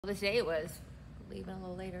Today it was leaving a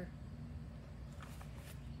little later.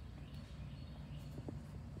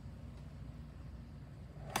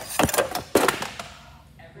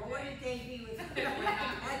 What did they do with We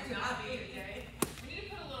need to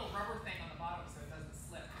put a little rubber thing on the bottom so it doesn't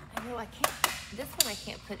slip. I know I can't. This one I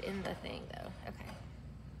can't put in the thing though. Okay.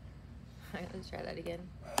 All right, let's try that again.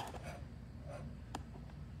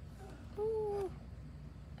 Ooh.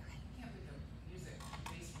 I can't put the music,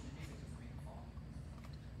 bass from the music doesn't make it fall.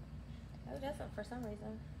 Oh, it doesn't for some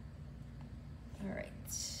reason. All right.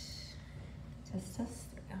 Test,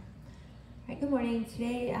 test. There we go. All right, good morning.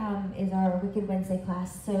 Today is our Wicked Wednesday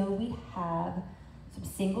class. So we have some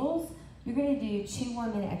singles. You're going to do 2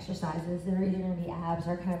 1-minute exercises that are either going to be abs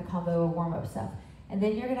or kind of a combo or warm-up stuff. And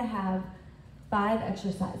then you're going to have 5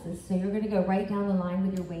 exercises. So you're going to go right down the line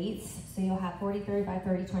with your weights. So you'll have 40, 35,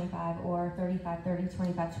 30, 25, or 35, 30,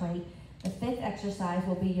 25, 20. The 5th exercise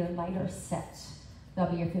will be your lighter set.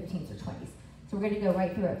 That'll be your 15s or 20s. So we're going to go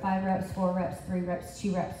right through it. 5 reps, 4 reps, 3 reps,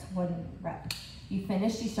 2 reps, 1 rep. You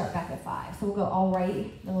finish, you start back at 5. So we'll go all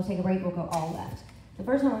right, then we'll take a break, we'll go all left. The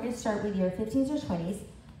first one, we're going to start with your 15s or 20s.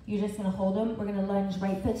 You're just going to hold them. We're going to lunge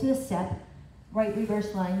right foot to the step, right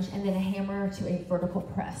reverse lunge, and then a hammer to a vertical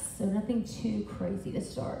press. So nothing too crazy to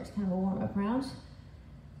start. Kind of a warm-up round.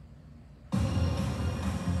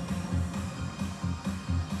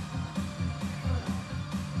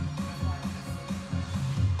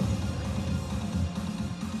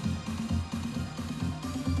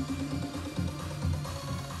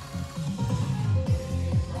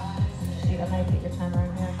 Shoot, I might put your timer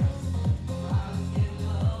in here.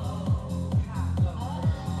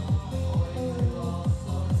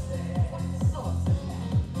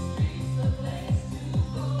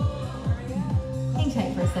 Hang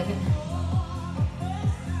tight for a second.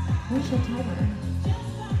 Where's your timer?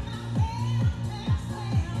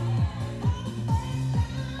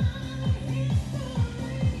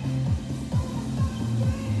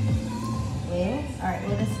 Yeah. All right,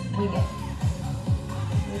 we'll just wing it.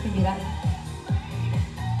 We can do that.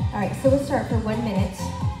 All right, so we'll start for 1 minute.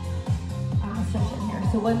 I'm gonna start in here.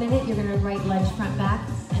 So 1 minute, you're gonna right lunge front back,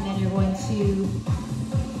 and then you're going to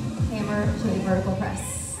hammer to a vertical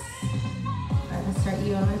press. All right, let's start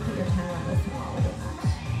you. I'm gonna put your timer on this one while we're doing that.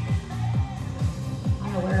 I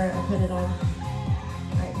don't know where I put it on.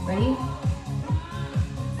 All right, ready?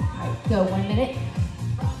 All right, go 1 minute.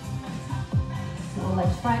 So we'll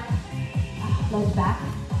lunge front, lunge back.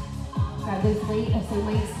 Grab those same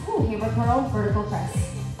weights. Ooh, hammer curl, vertical press.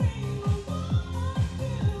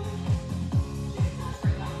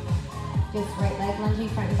 Just right leg lunging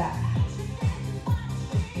front and back.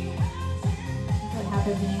 What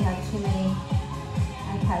happens when you have too many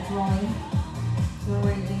iPads rolling? You want to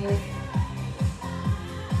wear your ears?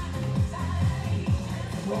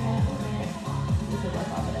 1 minute. We could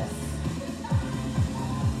work off of this.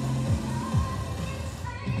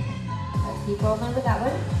 All right, keep rolling with that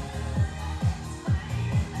one.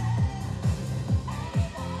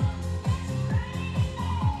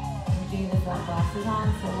 Glasses on,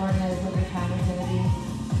 so Lauren knows what your time is going to be.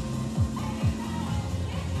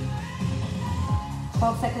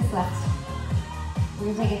 12 seconds left.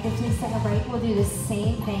 We're going to take a 15-second break. We'll do the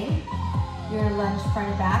same thing. You're going to lunge front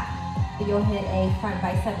and back, but you'll hit a front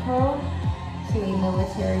bicep curl to a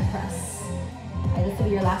military press. All right, this will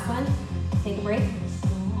be your last one. Take a break.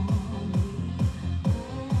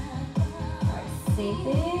 All right, same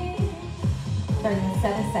thing.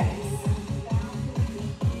 37 seconds.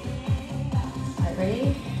 Ready?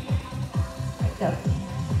 All right, go.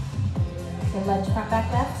 Then lunge front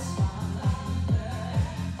back left.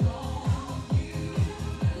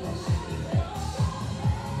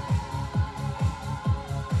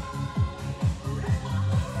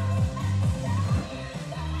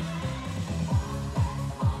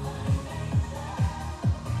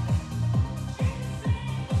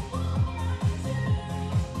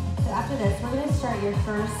 So after this, we're going to start your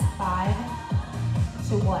first 5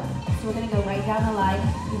 to 1. So we're going to go right down the line.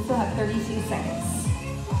 You still have 32 seconds.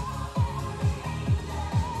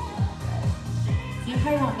 So you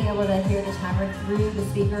probably won't be able to hear the timer through the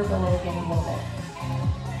speaker, but we'll get a little bit.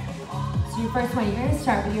 So your first one, you're going to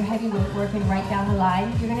start with your heavy weight working right down the line.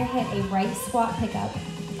 You're going to hit a right squat pickup.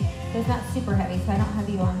 So it's not super heavy, so I don't have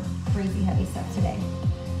you on crazy heavy stuff today.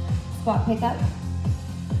 Squat pickup.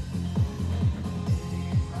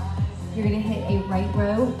 You're going to hit a right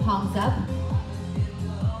row, palms up.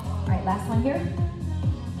 All right, last one here.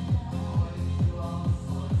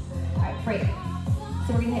 All right, break.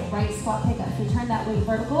 So we're gonna hit right squat pickup. So turn that weight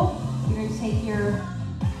vertical. You're gonna take your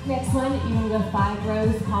next one. You're gonna go 5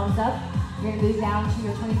 rows, palms up. You're gonna move down to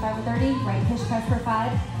your 25 or 30. Right push press for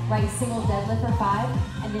 5, right single deadlift for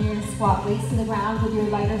 5, and then you're gonna squat waist to the ground with your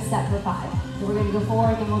lighter set for 5. So we're gonna go 4,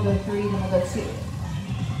 then we'll go 3, then we'll go 2.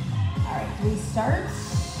 All right, 3 starts.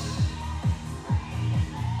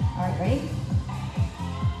 All right, ready?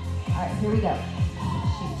 All right, here we go.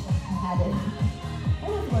 Shoot, I had it.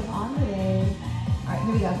 What is going on today? All right,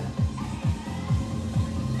 here we go.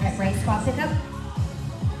 All right, right squat pick up.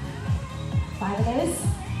 5 of those.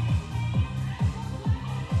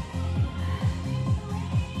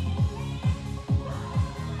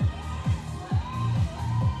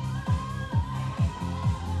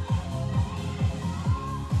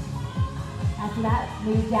 After that,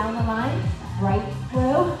 move down the line, right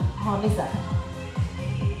row, palm is up.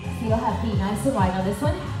 So you'll have feet nice and wide on this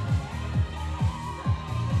one.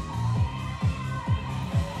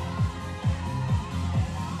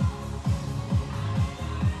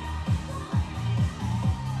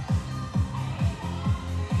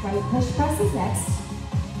 Right push press is next.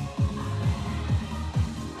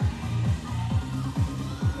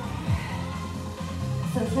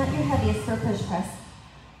 So it's not your heaviest for push press.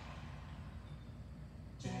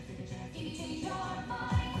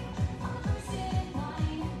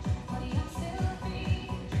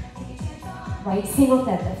 Right single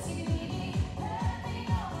deadlift.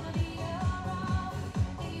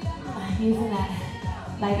 Using that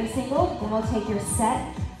lighter single, then we'll take your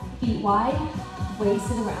set, feet wide, waist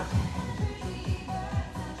to the ground.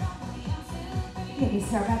 Okay, we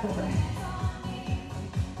start back over.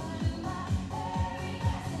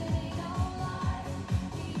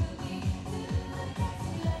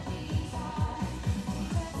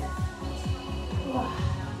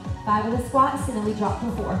 Five of the squats, and then we drop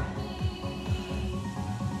for 4.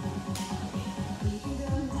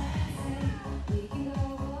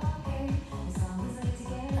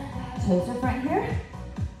 Toes are front here.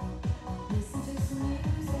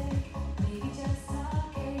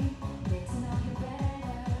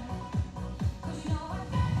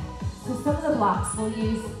 So some of the blocks we'll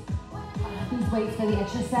use these weights for the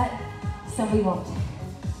extra set, some we won't.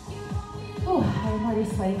 Oh, I'm already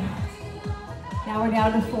sweating. Now we're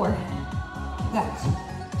down to 4. We've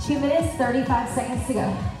got 2 minutes, 35 seconds to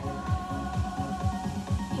go.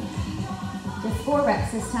 Just 4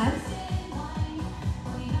 reps this time.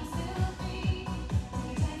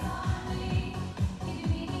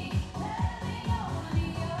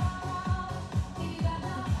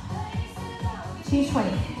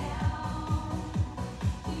 $220.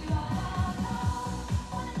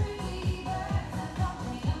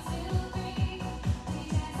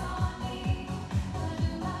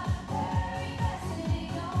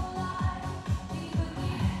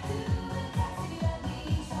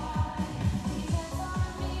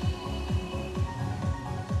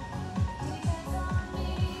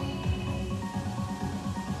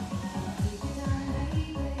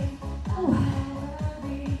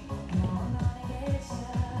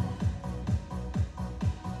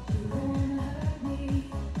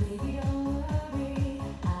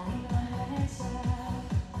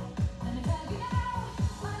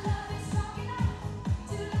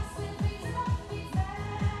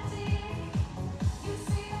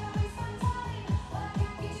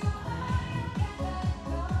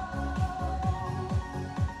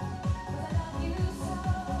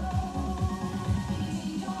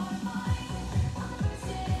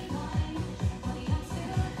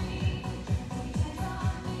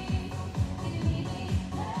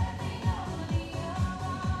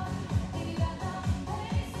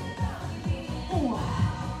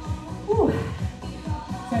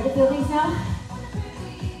 Start to feel these now?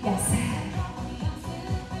 Yes.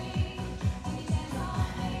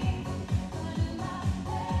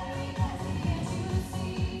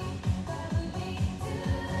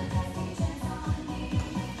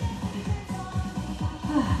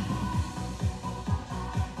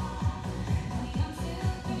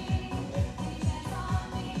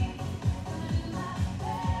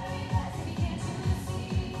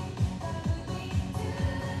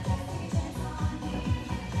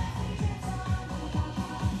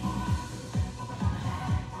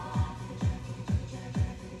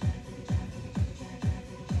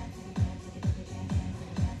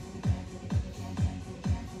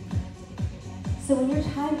 So when your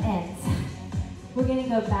time ends, we're gonna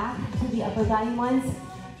go back to the upper body ones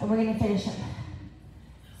and we're gonna finish them.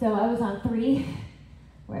 So I was on 3,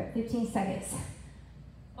 we're at 15 seconds.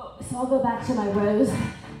 So I'll go back to my rows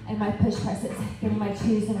and my push presses, getting my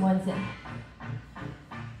 2s and 1s in.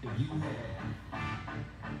 If you had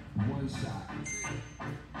one shot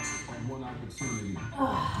and one opportunity.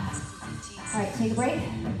 All right, take a break.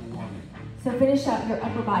 So finish out your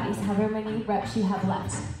upper bodies, however many reps you have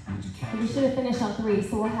left. Would you We should have finished on 3,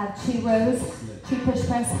 so we'll have 2 rows, 2 push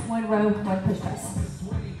press, 1 row, 1 push press.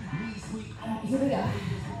 Here we go.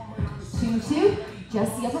 2, 2,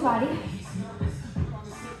 just the upper body.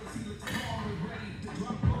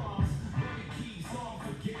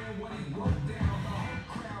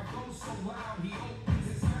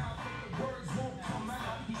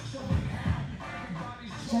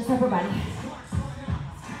 Just upper body.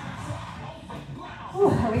 Ooh,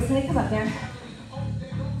 our waist gonna come up there.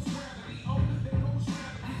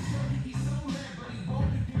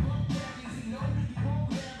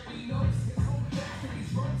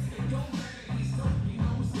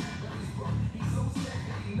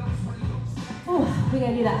 Ooh, we're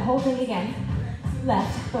gonna do that whole thing again.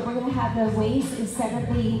 Left, but we're gonna have the waist instead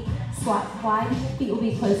of the squat wide, feet will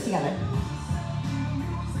be close together.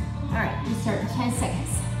 All right, we start in 10 seconds.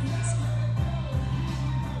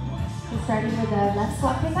 We're starting with the left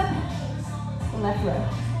squat pickup, the left row.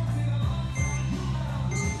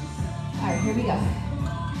 All right, here we go.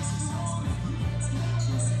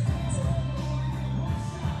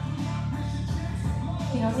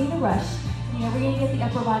 You don't need to rush. You know, we're gonna get the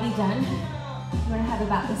upper body done. You're gonna have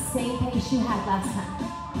about the same pace you had last time.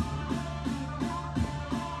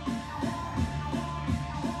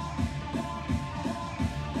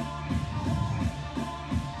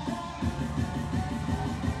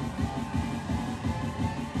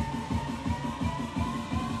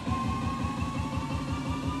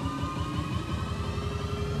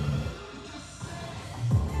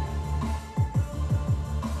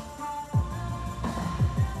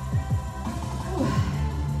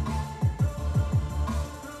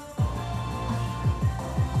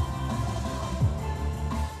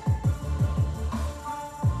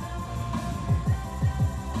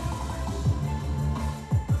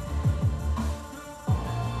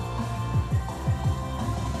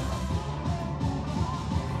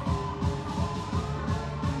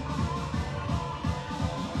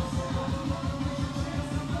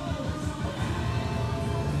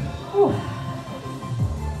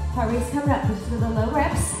 Heart rate's coming up, just with the low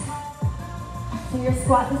reps. So your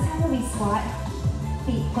squat this time will be squat,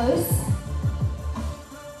 feet close.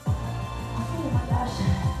 Oh my gosh,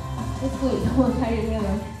 this glute is almost tighter than the other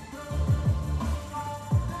one.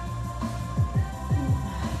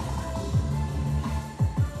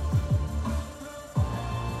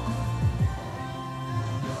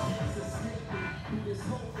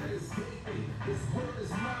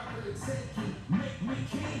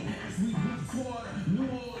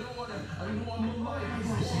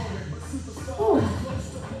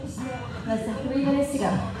 Less than 3 minutes to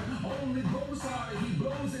go.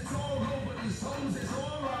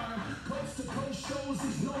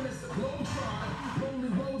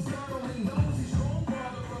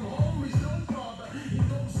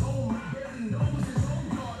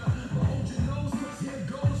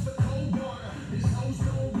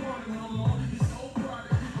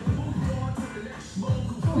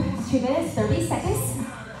 Ooh, 2 minutes, 30 seconds.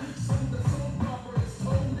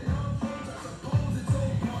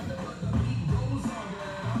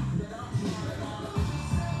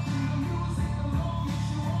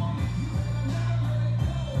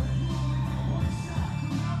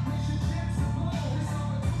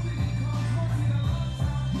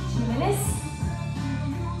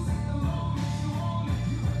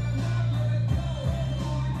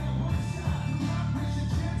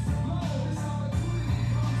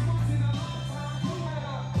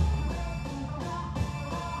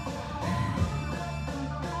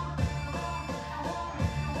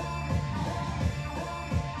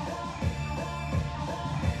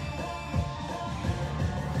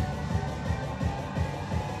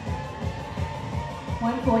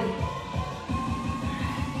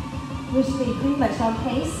 We should be pretty much on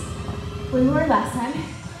pace where we were last time.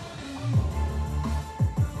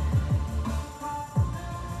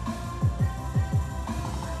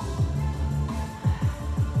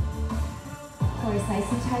 Core is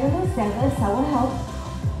nice and tight on those deadlifts, that will help.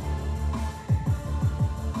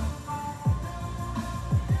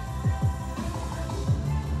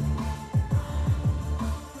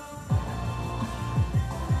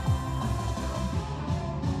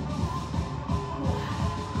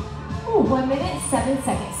 Ooh, 1 minute, 7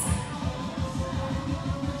 seconds.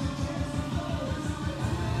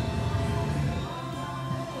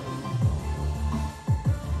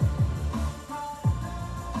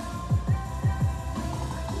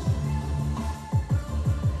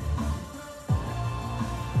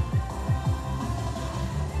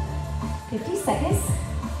 Seconds.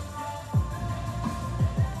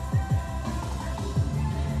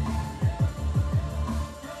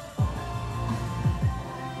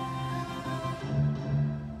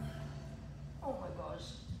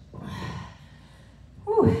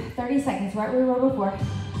 30 seconds, right where we were before.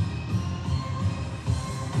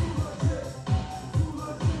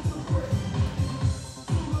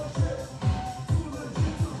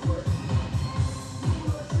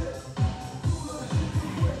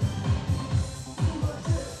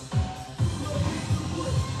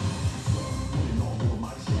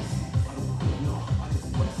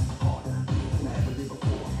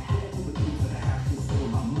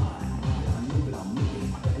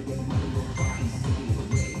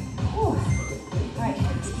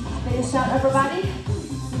 Finish out upper body.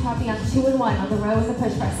 Copy on 2 and 1 on the row and the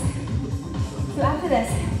push press. So after this,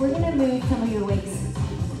 we're going to move some of your weights.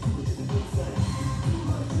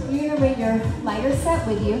 You're going to bring your lighter set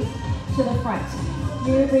with you to the front.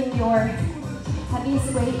 You're going to bring your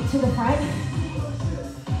heaviest weight to the front.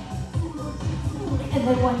 And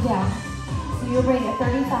then one down. So you'll bring a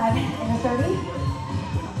 35 and a 30.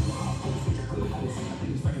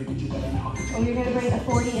 Or you're going to bring a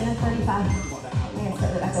 40 and a 35. I'm going to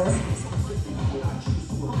start it back over.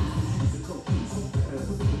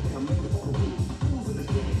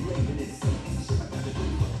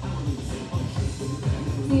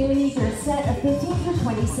 So you need your set of 15s or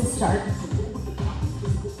 20s to start.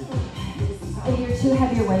 And your 2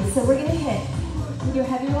 heavier ones. So we're going to hit, with your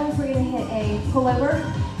heavier ones, we're going to hit a pullover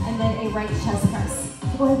and then a right chest press.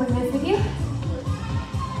 So go ahead and bring this with you.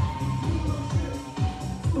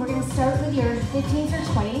 We're going to start with your 15s or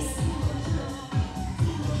 20s.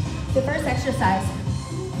 The first exercise,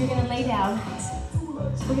 you're going to lay down.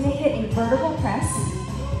 We're going to hit a vertical press.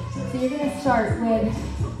 So you're going to start with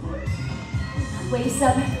waist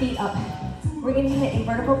up, feet up. We're going to hit a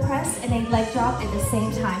vertical press and a leg drop at the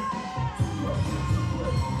same time.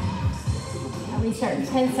 And we start in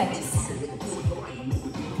 10 seconds.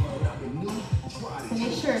 So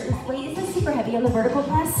make sure this weight isn't super heavy on the vertical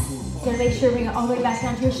press. So make sure you bring it all the way back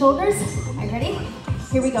down to your shoulders. Are you ready?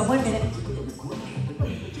 Here we go, 1 minute.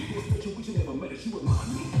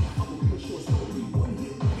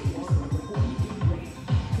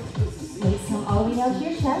 Weights come all the way down to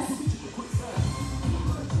your chest.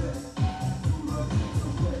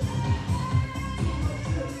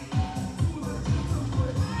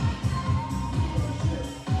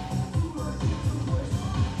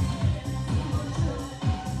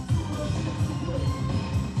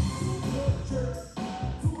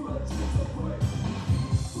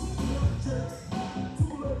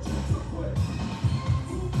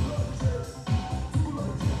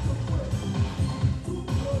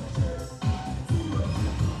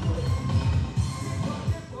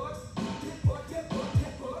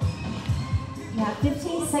 You have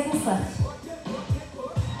 15 seconds left.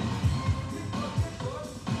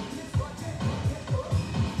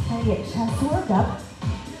 Try to get chest worked up.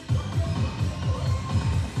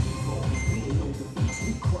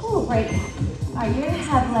 Ooh, great. All right, you're gonna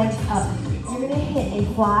have legs up. You're gonna hit a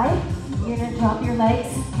fly. You're gonna drop your legs,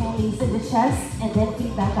 pull knees into chest, and then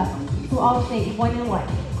feet back up. So alternate 1 and 1.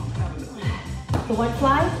 So 1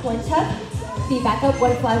 fly, 1 tuck, feet back up,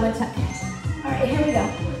 1 fly, 1 tuck. All right, here we go.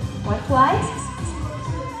 1 fly.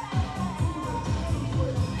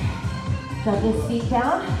 Drop this feet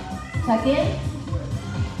down, tuck in,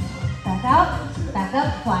 back out,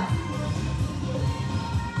 fly.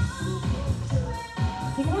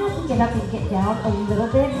 So you're gonna have to get up and get down a little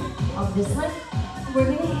bit on this one. We're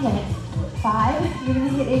gonna hit 5, you're gonna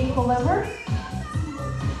hit a pullover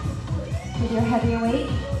with your heavier weight.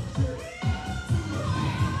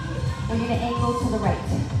 We're gonna angle to the right.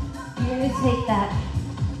 You're gonna take that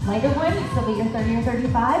lighter one, so be your 30 or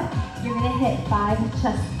 35. You're gonna hit 5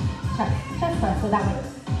 chest press, so that way.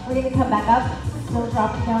 We're gonna come back up, still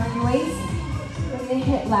dropping down on your waist. We're gonna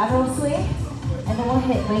hit lateral swing, and then we'll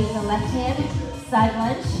hit weight in the left hand, side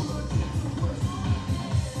lunge.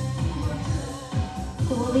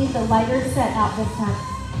 So we'll leave the lighter set out this time.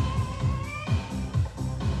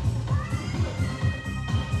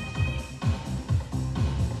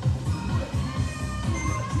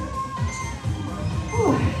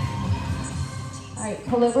 Whew. All right,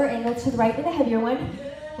 pull over, angle to the right with a heavier one.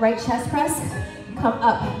 Right chest press, come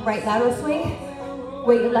up, right lateral swing,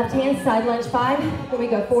 weight in left hand, side lunge 5, here we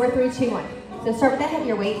go, 4, 3, 2, 1. So start with that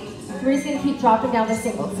heavier weight, we're just gonna keep dropping down the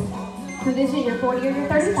singles. So this is your 40 or your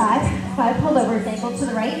 35, 5 pullovers, ankle to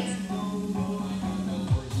the right.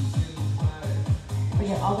 Bring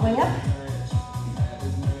it all the way up.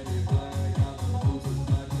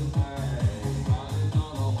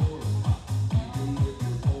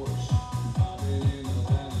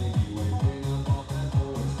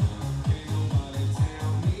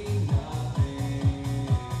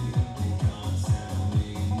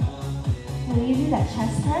 When you do that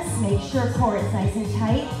chest press, make sure core is nice and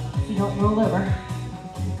tight so you don't roll over.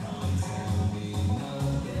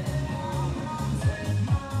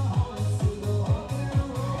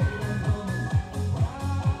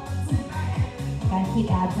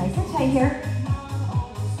 keep abs nice and tight here.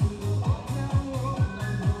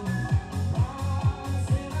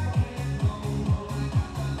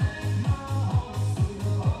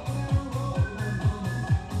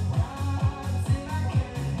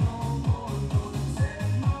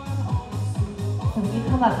 So when you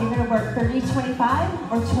come up, you're gonna work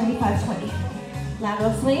 30-25 or 25-20.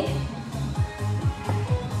 Lateral swing.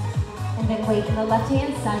 And then weight in the left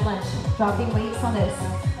hand, side lunge. Dropping weights on those.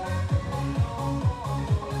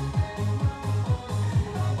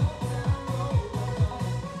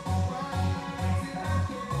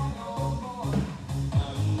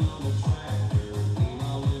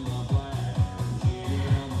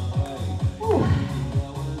 Ooh.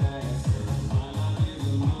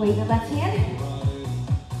 Weight in the left hand.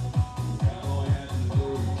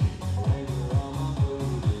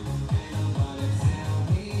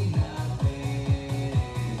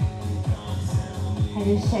 And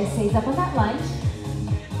your chest stays up on that lunge.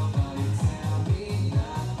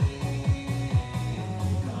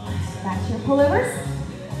 Back to your pullovers.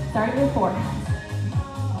 Starting with 4.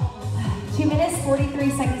 2 minutes, 43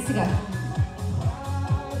 seconds to go.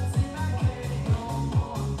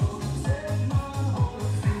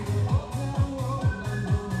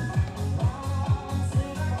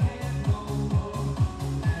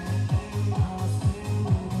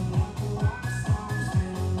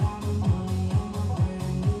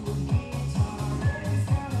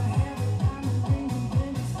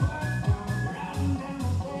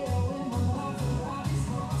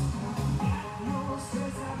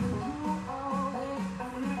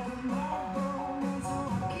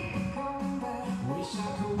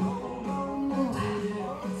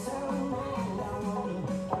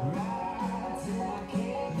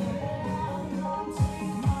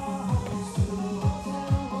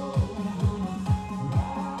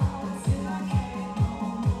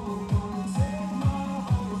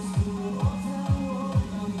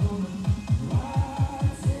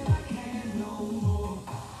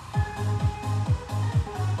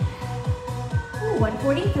 Ooh,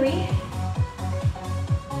 143.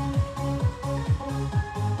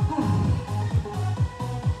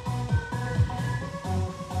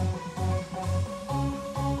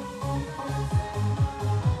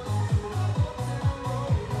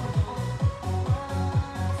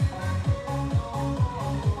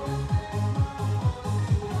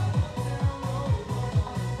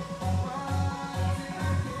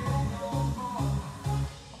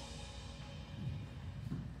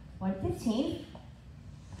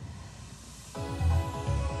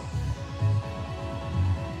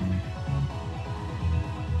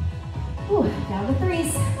 Ooh, down to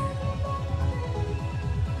 3s.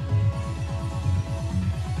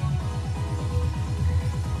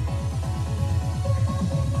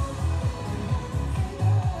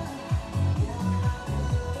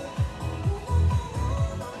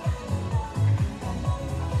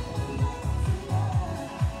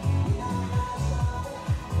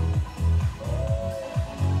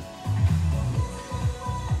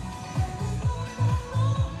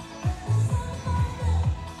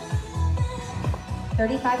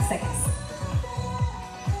 Thirty-five seconds.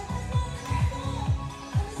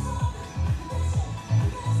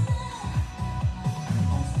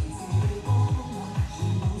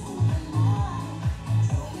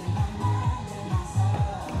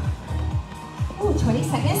 Ooh, 20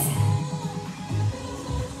 seconds.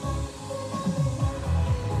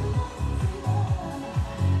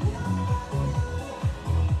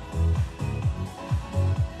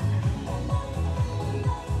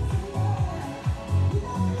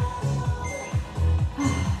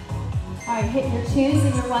 All right, hit your 2s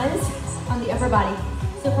and your 1s on the upper body.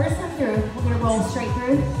 So first time through, we're gonna roll straight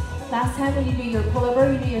through. Last time when you do your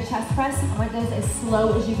pullover, you do your chest press. I want those as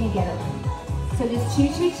slow as you can get them. So just 2,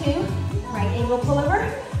 2, 2, right angle pullover,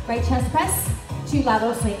 right chest press, 2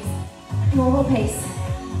 lateral swings. Normal pace.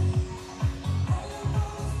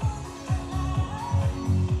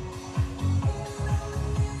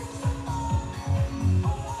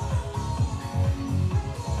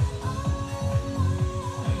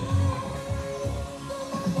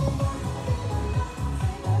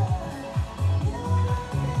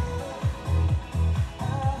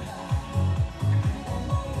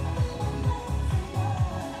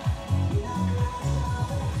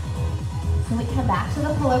 Then we come back to the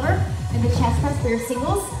pullover and the chest press for your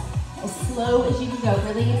singles as slow as you can go,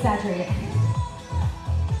 really exaggerate it.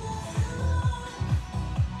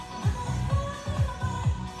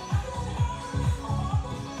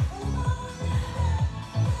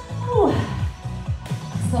 Whew.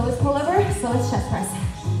 Slow as pullover, slow as chest press.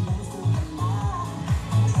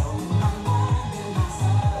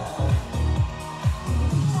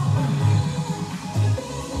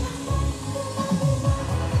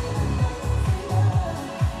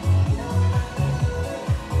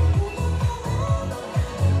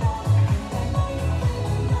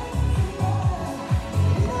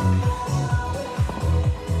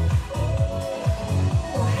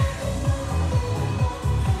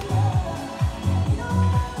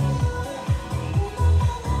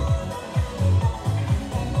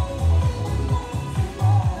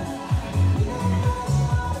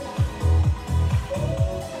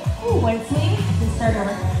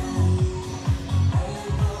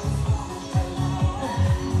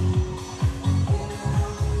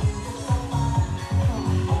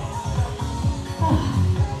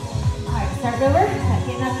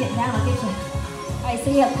 so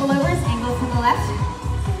you have pullovers, angles from the left.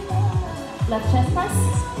 Left chest press.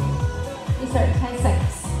 You start in 10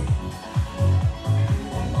 seconds.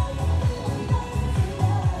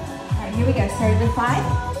 All right, here we go. Starting with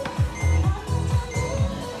 5.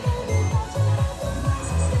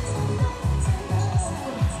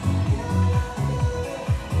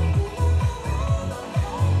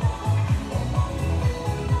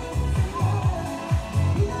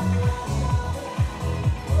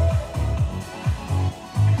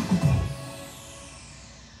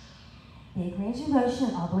 Big range of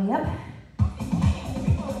motion all the way up.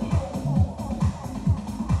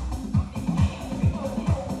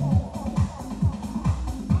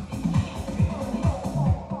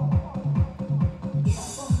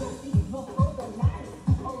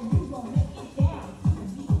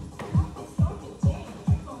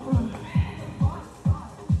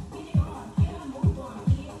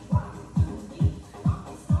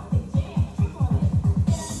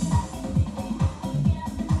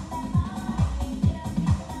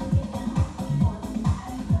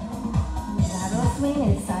 Swing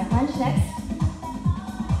and side lunge next.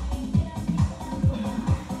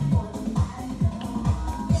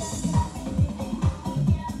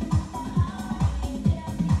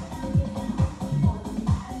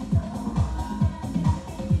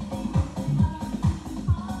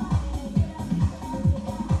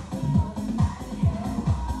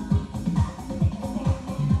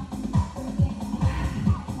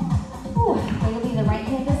 Ooh, it'll be the right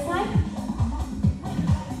hand this time.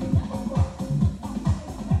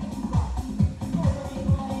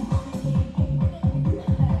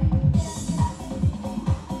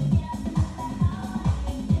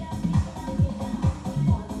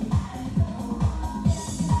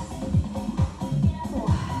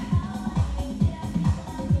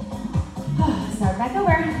 Start back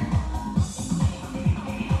over.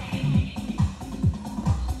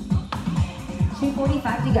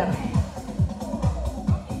 $2:45 to go.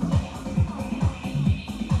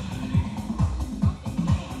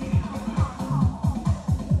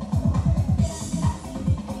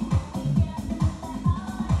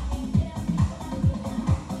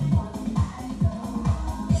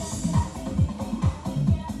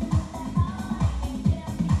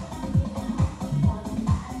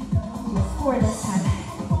 Just 4 this time.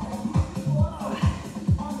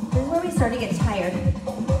 This is where we start to get tired.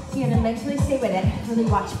 So you're gonna mentally stay with it. Really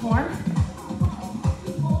watch form.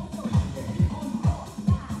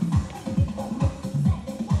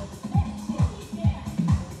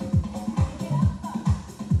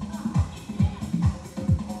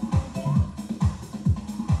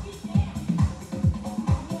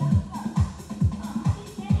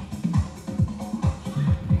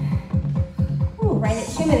 Ooh, right at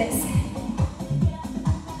 2 minutes.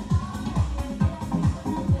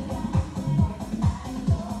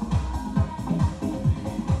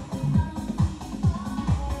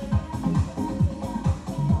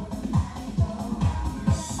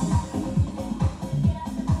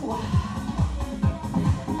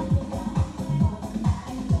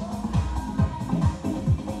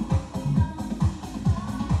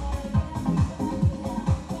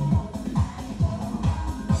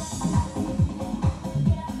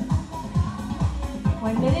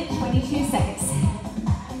 One minute, 22 seconds.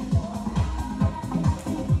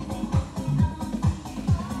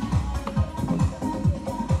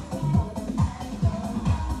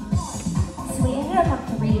 So we ended up on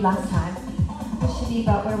 3 last time. This should be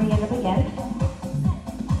about where we end up again.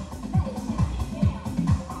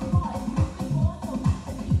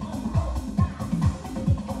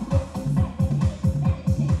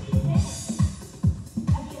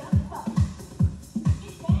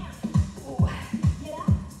 Ooh.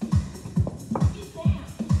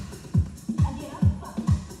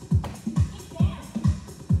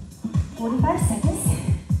 45 seconds.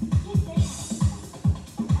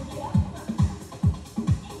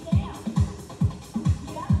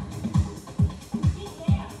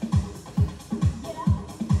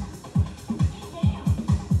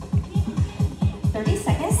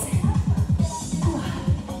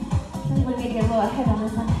 Get a little ahead on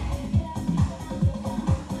this one.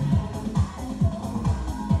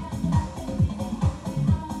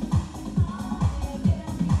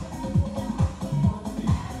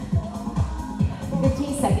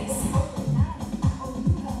 Seconds.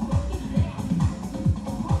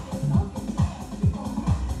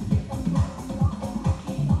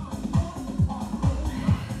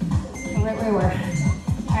 Right where we were.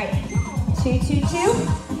 All right, 2, 2, 2.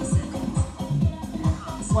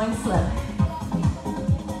 1 slow.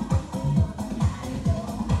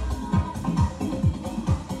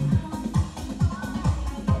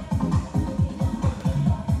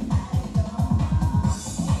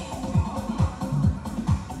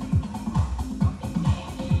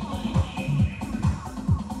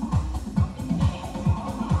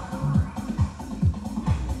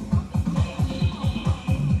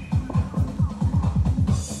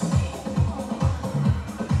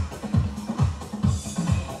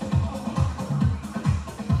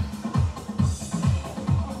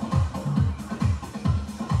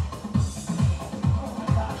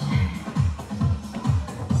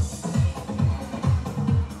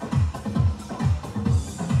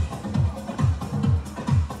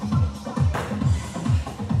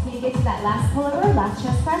 that last pullover, last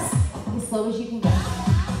chest press, as slow as you can go.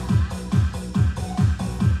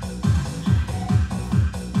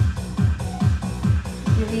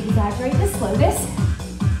 Really exaggerate the slowness.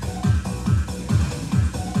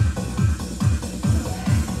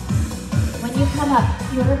 When you come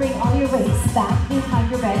up, you're going to bring all your weights back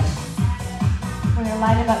behind your bench. We're going to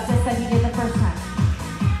line them up just like you did the first time.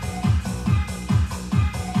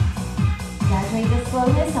 Exaggerate the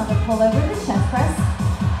slowness on the pullover, the chest press.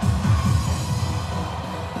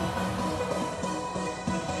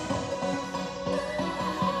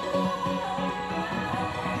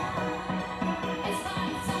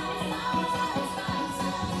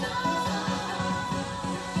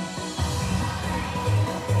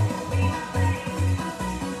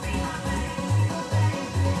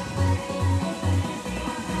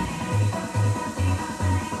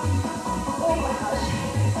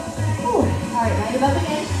 Up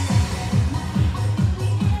again.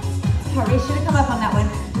 Heart rate should have come up on that one.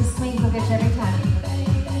 This swing will get you every time.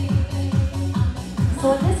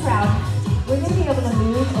 So in this round, we're going to be able to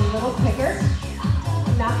move a little quicker.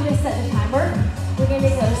 I'm not going to set the timer. We're going to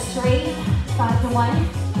go straight 5 to 1.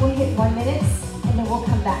 We'll hit 1 minute and then we'll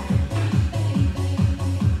come back.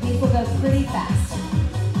 These will go pretty fast.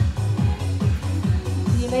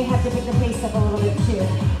 You may have to pick the pace up a little bit too.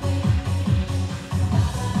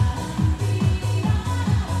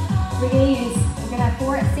 We're gonna have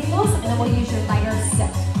 4 singles and then we'll use your lighter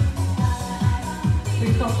set. We're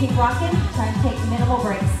just gonna keep rocking, try and take minimal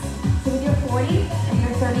breaks. So with your 40 and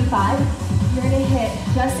your 35, you're gonna hit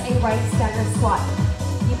just a right stagger squat.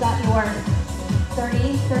 You've got your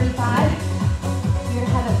 30, 35, you're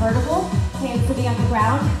gonna have a vertical, hands will be on the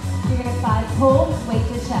ground. You're gonna 5 pull, weight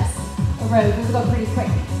to chest. A row, this will go pretty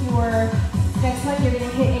quick. Your next one, you're gonna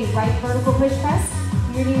hit a right vertical push press.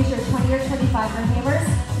 You're gonna use your 20 or 25 for hammers.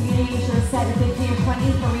 You're gonna use your set of 15 or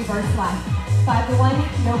 20 for reverse fly. 5 to 1,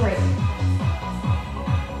 no break.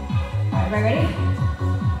 All right, everybody ready?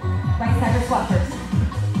 Right stagger squat first.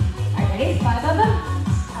 All right, ready? 5 of them.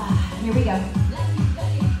 Here we go.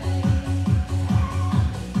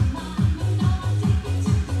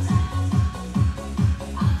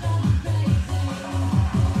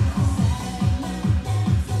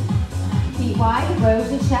 Feet wide, row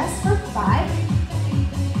to chest for 5.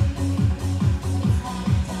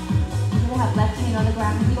 Have left hand on the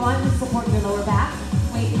ground if you want to support your lower back.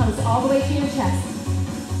 Weight comes all the way to your chest.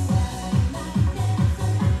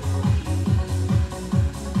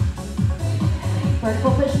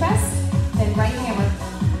 Vertical push press, then right hammer.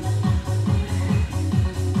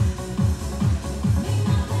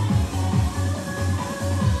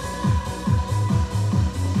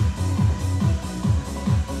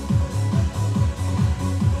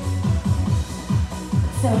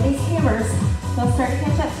 So these hammers, they'll start to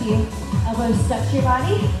catch up to you. Elbows stuck to your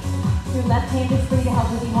body. Your left hand is free to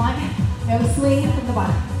help if you want. No swing from the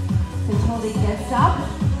bottom. So totally dead stop.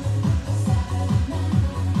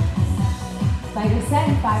 Lighter set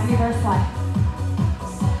and 5 reverse fly.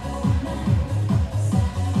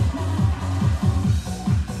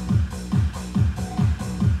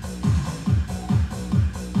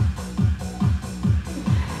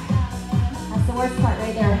 That's the worst part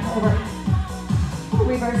right there. Over.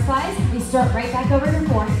 Reverse flies. We start right back over to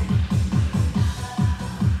 4.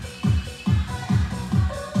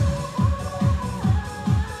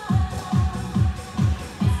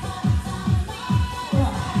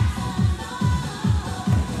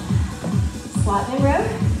 Squat and row.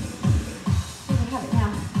 We have it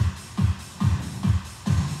now.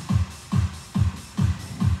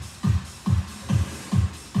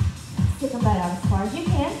 Stick them out as far as you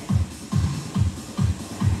can.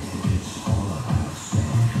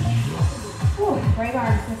 Right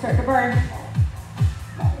arms can start to burn.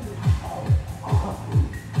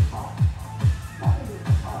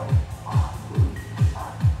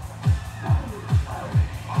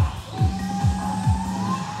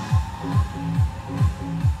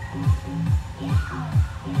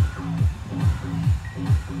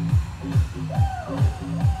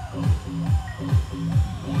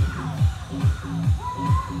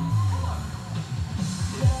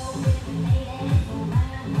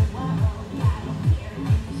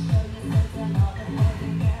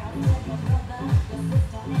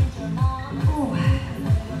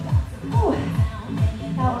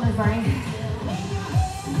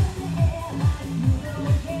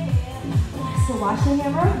 Wash the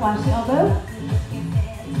hammer, wash the elbow.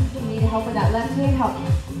 If you need help with that left hand, help.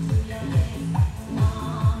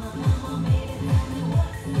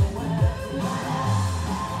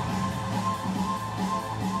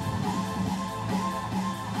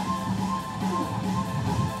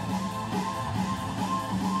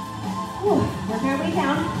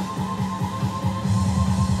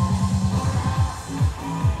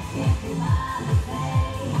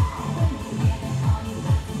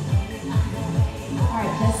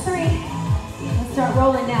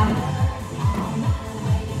 rolling now.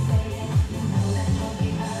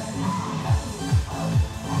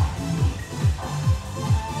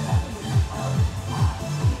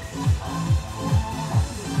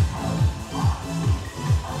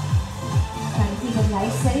 Trying to keep a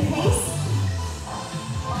nice steady pace.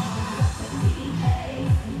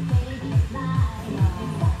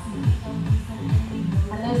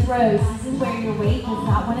 On those rows, this is where your weight does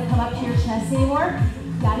not want to come up to your chest anymore.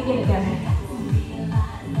 You gotta get it there.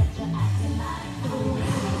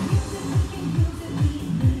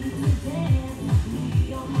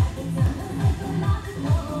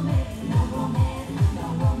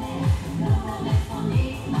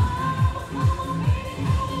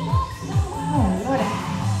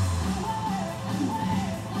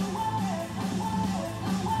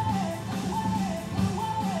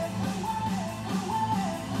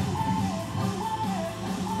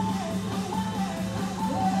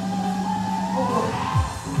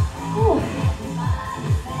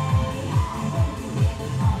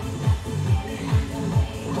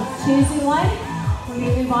 Choosing one, we're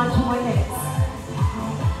going to move on to 1 minute.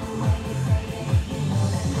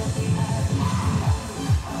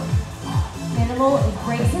 Minimal as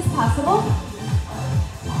breaks as possible.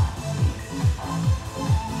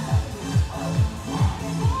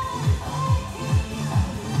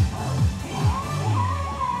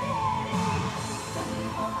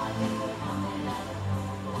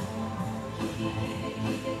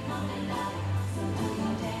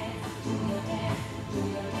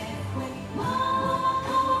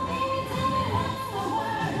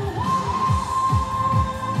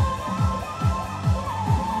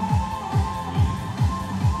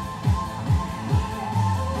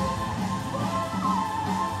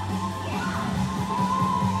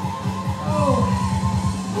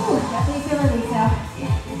 Definitely feel release now.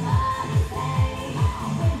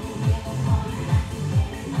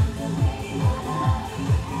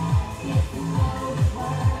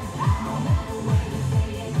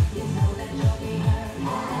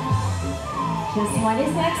 Just one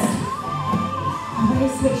is next. I'm going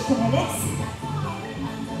to switch to minutes.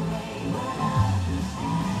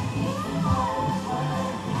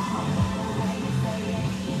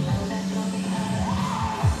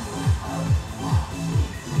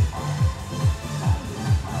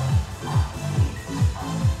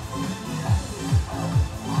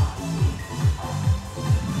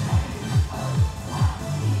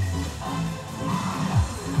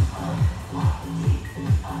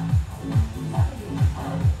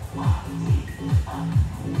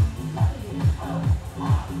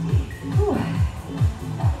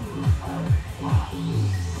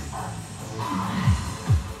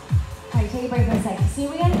 Take a break for a second. So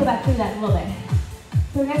we're going to go back through that a little bit.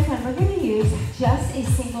 So next one, we're going to use just a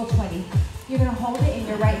single 20. You're going to hold it in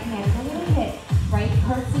your right hand. We're going to hit right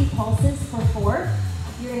curtsy pulses for 4.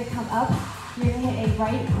 You're going to come up. You're going to hit a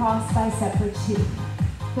right cross bicep for 2. So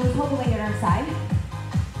let's hold the weight on our side.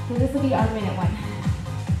 So this will be our minute one.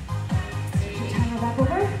 Switch your timer back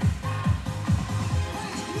over.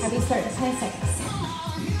 And we start in 10 seconds.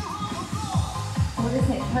 We're just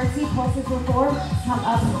hit curtsy pulses for 4, come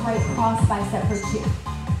up, right cross bicep for 2.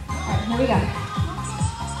 All right, here we go.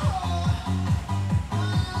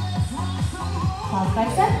 Cross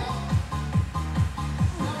bicep.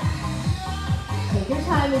 Take your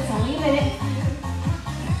time, it's only a minute.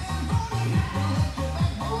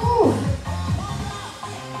 Ooh.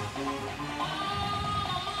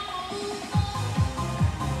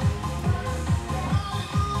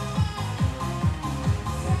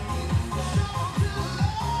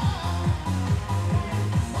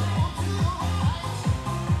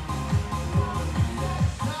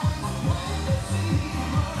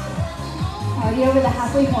 Already over the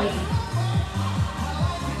halfway point.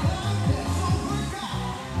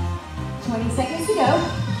 20 seconds to go.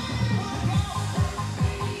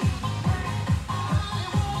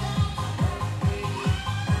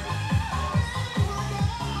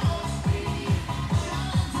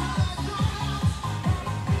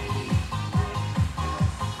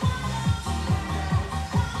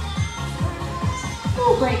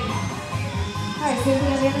 Ooh, break. All right, same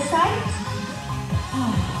thing on the other side.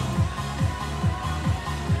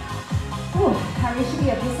 We should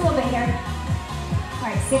be up just a little bit here. All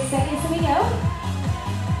right, 6 seconds till we go.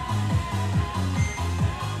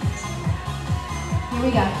 Here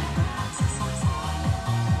we go.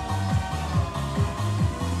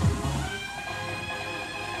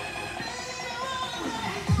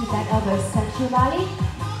 Keep that elbow center your body.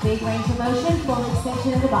 Big range of motion, full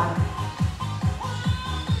extension of the bottom.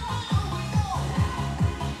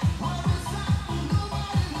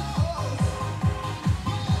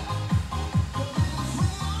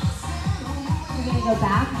 go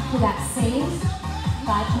back to that same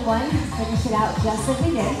 5 to 1, finish it out just as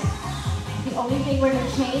we did. The only thing we're going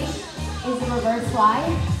to change is the reverse fly.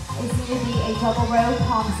 It's going to be a double row,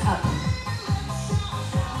 palms up.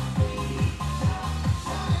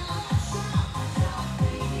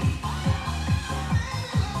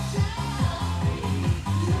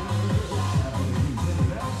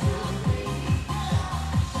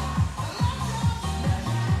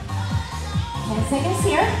 Seconds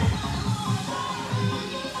here.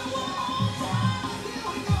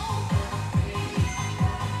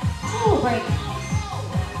 Ooh, break.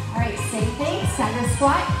 All right, same thing, stagger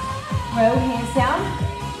squat, row, hands down,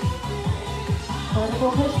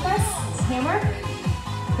 vertical push press, hammer,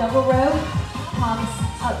 double row, palms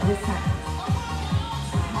up this time.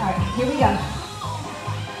 All right, here we go.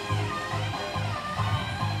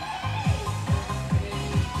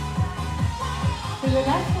 Your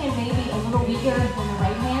left hand may be a little weaker than the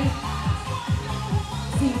right hand,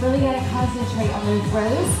 so you really got to concentrate on those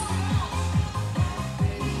rows.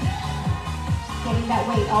 Getting that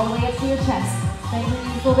weight all the way up to your chest. Bend your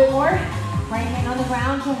knees a little bit more. Right hand on the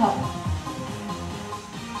ground to help.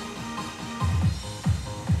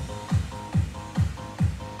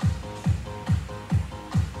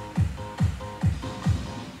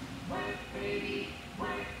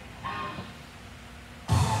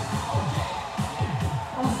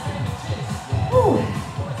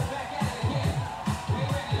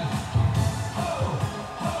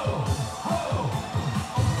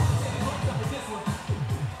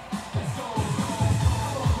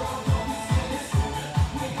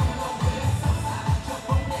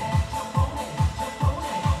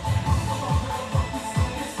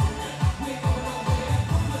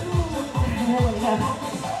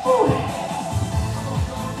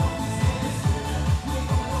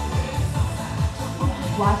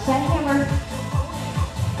 Watch that hammer.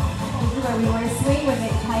 This is where we want to swing when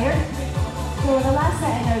it's tired. So the last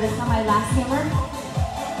set I noticed on my last hammer,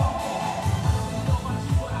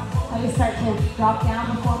 I would start to drop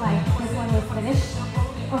down before this one was finished,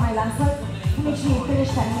 or my last one. So make sure you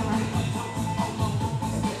finish that hammer.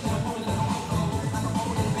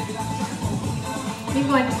 Keep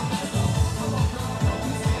going.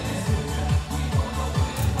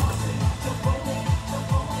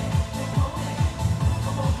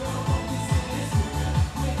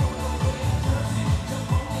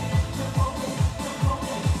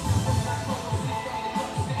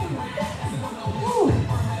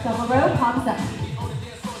 Double row, palms up.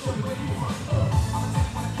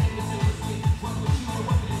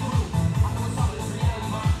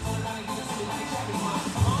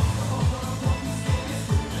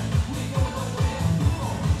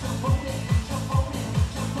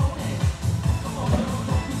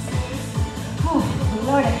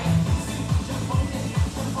 Reload it.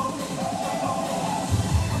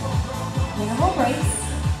 Minimal breaks.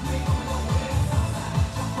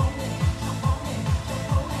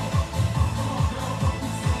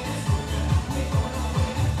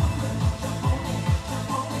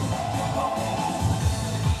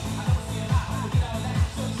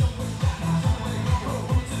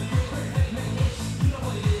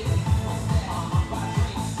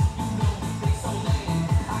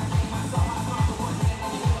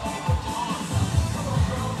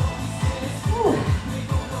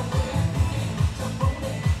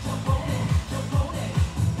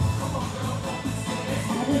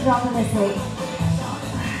 Dropping this weight.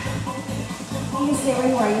 You can stay where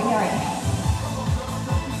you are, you'll be all right.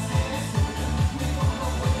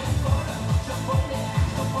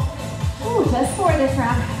 Ooh, just 4 this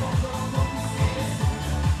round.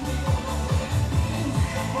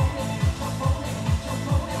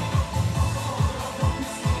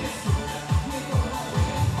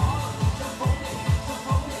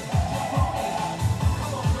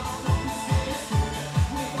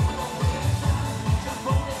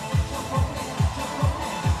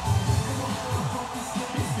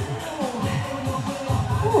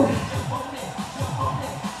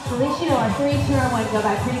 So at least you know our 3, 2, and 1 go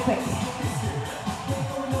by pretty quick.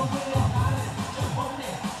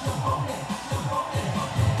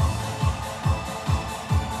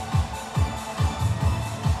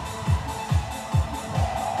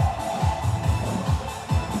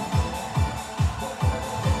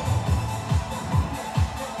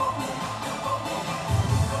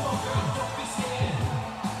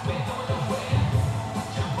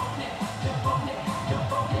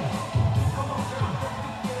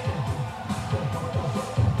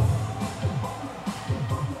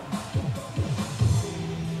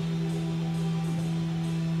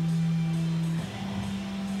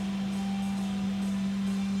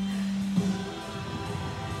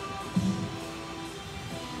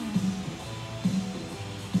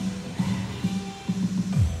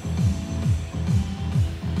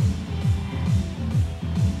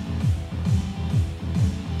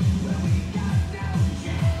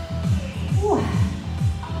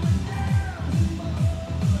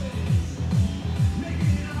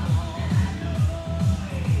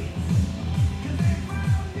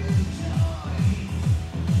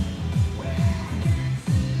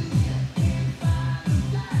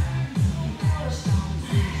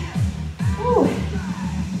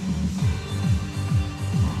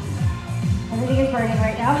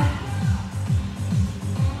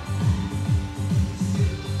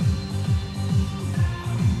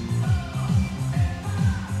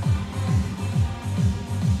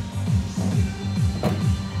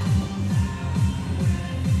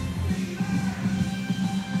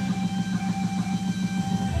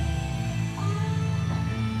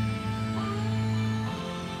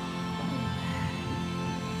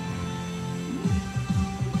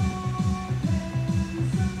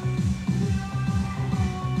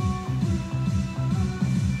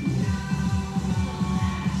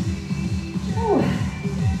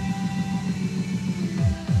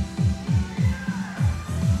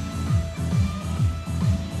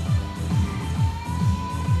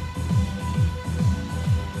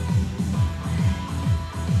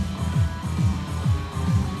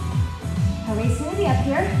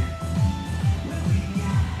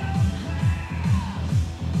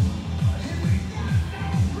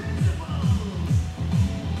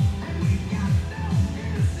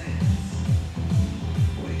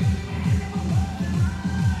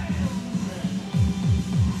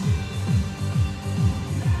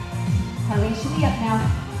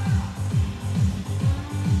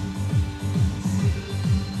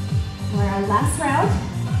 last round.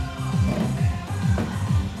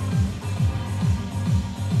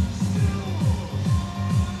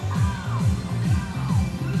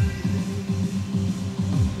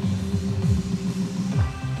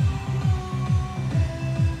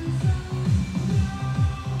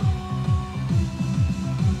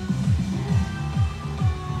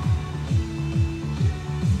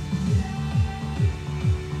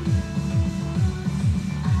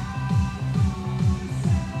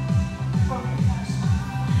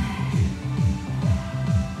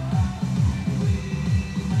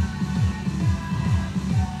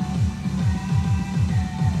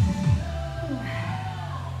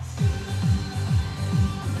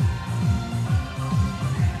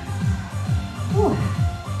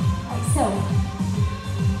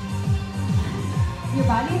 Your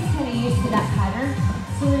body is kind of used to that pattern,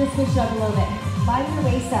 so we're going to switch it up a little bit. Line your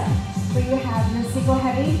waist up, where you have your single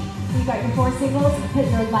heavy, you got your 4 singles, put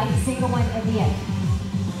your light single one at the end.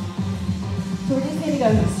 So we're just going to go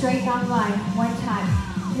straight down the line, one time.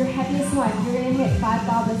 Your heaviest one, you're going to hit 5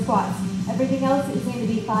 goblet squats. Everything else is going to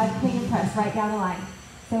be 5 clean and press right down the line.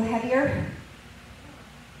 So heavier,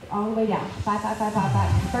 all the way down. 5, 5, 5, 5,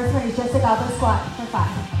 5. First one is just a goblet squat for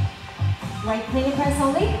 5. Right clean and press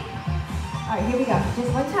only. All right, here we go.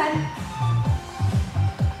 Just one time.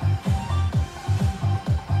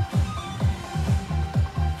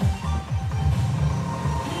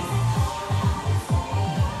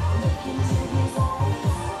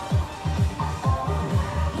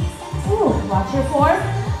 Ooh, watch your 4.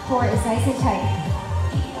 4 is nice and tight.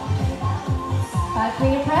 5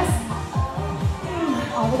 clean and press.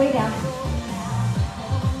 All the way down.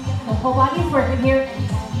 The whole body is working here.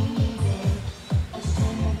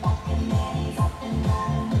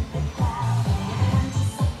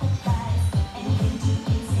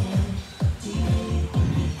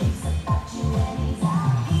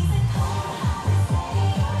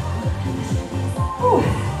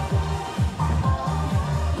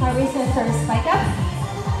 Heart rate's going to start to spike up.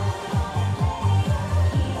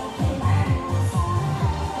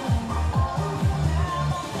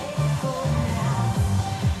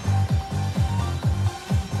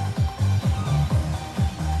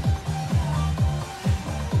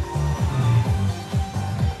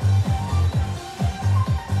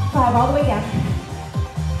 All the way down.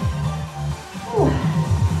 Ooh.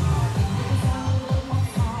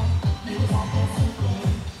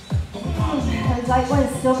 Those light ones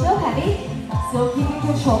still feel heavy, still keeping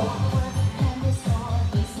control.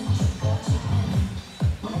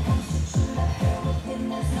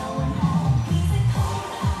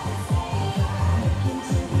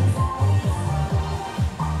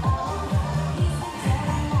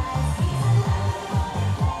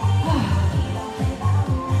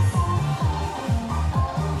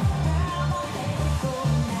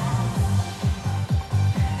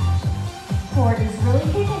 Core is really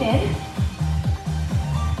kicking in.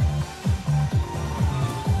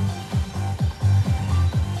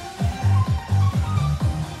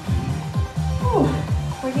 Whew.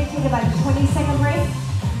 We're going to take about a 20-second break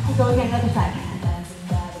to go again other side.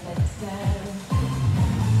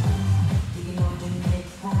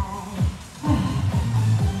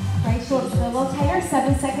 Right shoulder's a little tighter,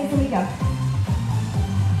 7 seconds, and we go.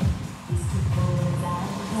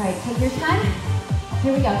 All right, take your time.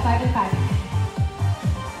 Here we go, 5 and 5.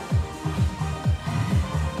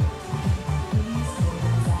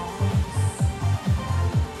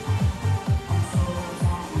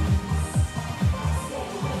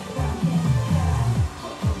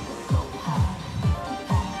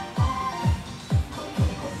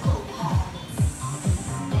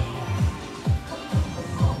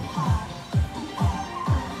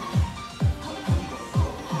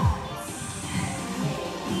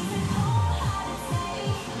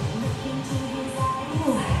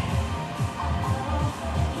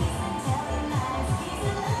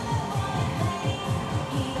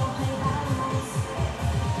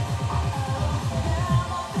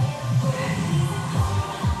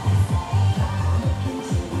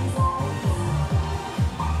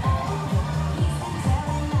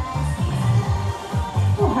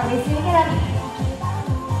 Heart rate's gonna get up.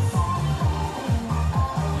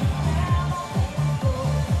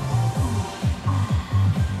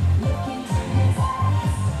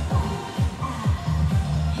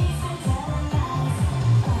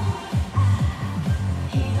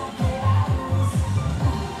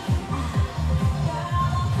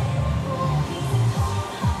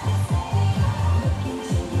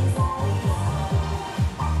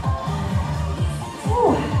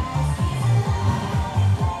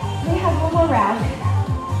 Round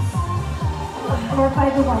or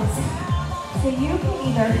 5 to 1s. So you can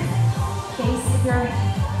either stay if you're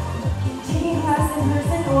taking class in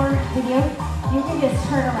person or video, you can just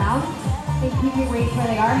turn around and keep your weights where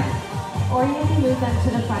they are, or you can move them to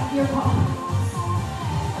the front, your call.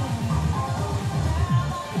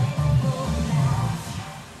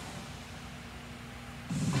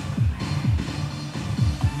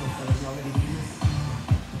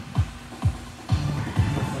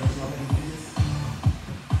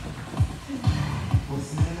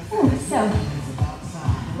 So,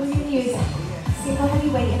 we're going to use single heavy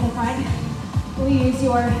weight in the front. We'll use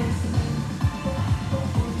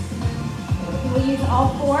all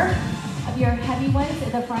 4 of your heavy ones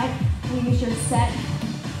in the front. We'll use your set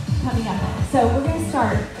coming up. So we're going to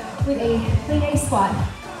start with a plie squat.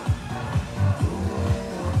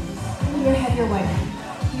 Your heavier one.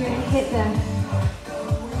 You're going to hit the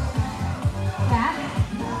back.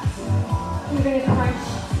 You're going to crunch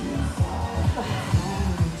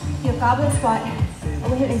your goblet squat, and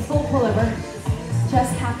we'll hit a full pullover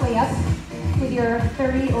just halfway up with your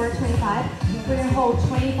 30 or 25. We're going to hold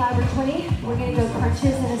 25 or 20. We're going to go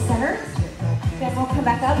crunches in the center. Then we'll come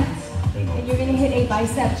back up, and you're going to hit a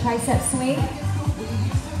bicep tricep swing.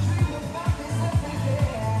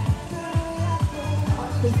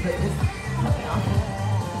 Please put this coming off.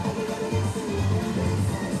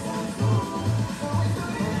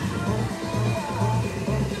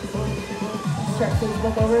 Stretch these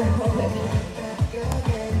back over real quick.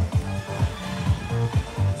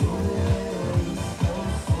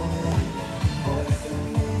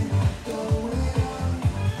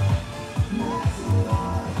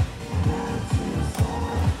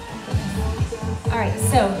 All right,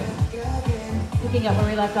 so picking up where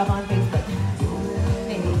we left off on Facebook.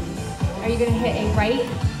 Maybe. Are you going to hit a right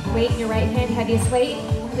weight in your right hand, heaviest weight,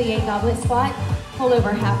 plie goblet squat, pull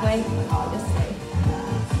over halfway. I'll just stay.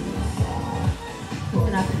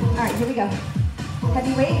 Enough. All right, here we go.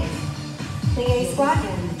 Heavy weight, plie squat,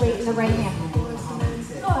 weight in the right hand.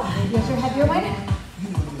 Oh, here's your heavier one.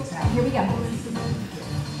 Here we go.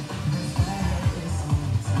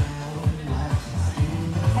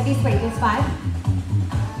 Heaviest weight is 5.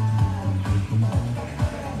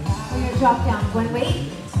 We're going to drop down 1 weight.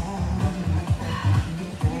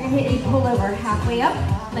 You're going to hit a pullover halfway up,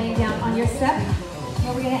 laying down on your step.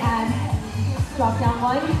 Then we're going to add drop down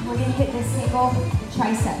 1. We're going to hit this single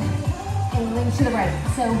tricep and lean to the right.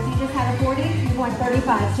 So if you just had a 40, you want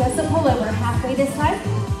 35. Just a pullover halfway this time.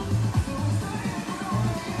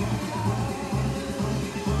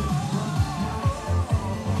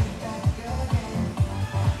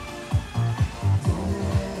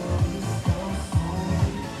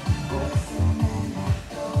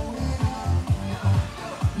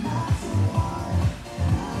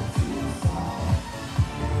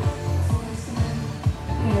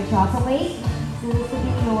 Drop a weight. So this will be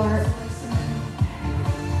your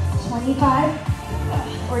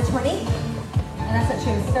 25 or 20. And that's not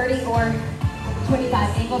true. 30 or 25.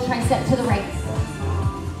 Angle tricep to the right.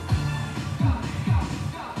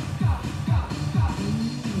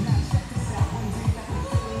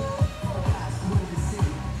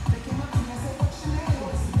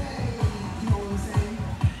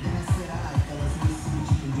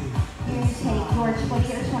 You're going to take your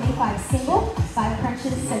 20 or 25 single. 5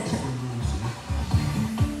 crunches center.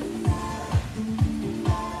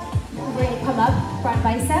 We're going to come up, front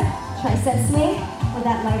bicep, tricep swing with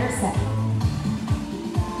that lighter set.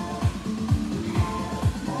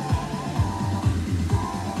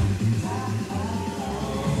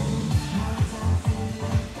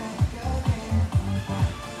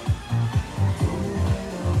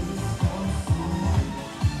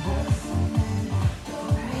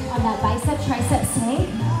 On that bicep, tricep swing,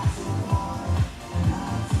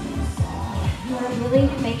 really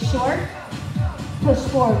make sure, push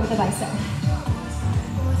forward with the bicep.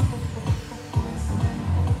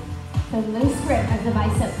 So loose grip as the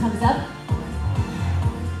bicep comes up.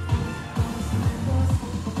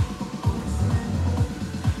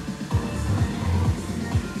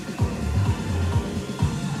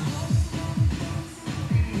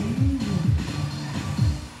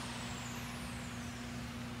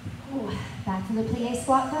 Ooh, back to the plie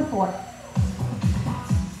squat for 4.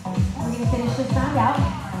 We're going to finish this round out.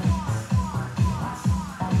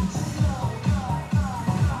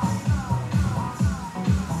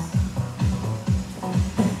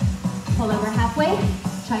 Pull over halfway,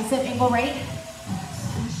 tricep angle right.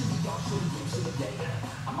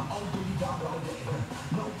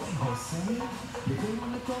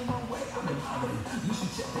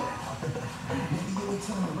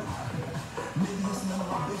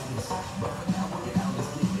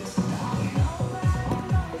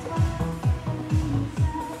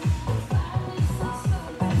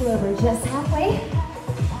 Pull over just halfway. way.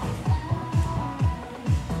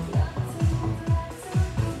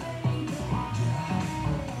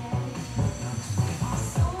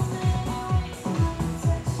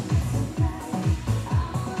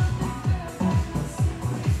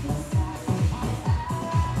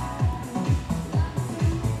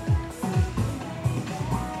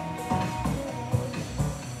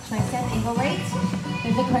 Tricep angle right.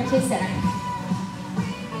 There's the crunches center.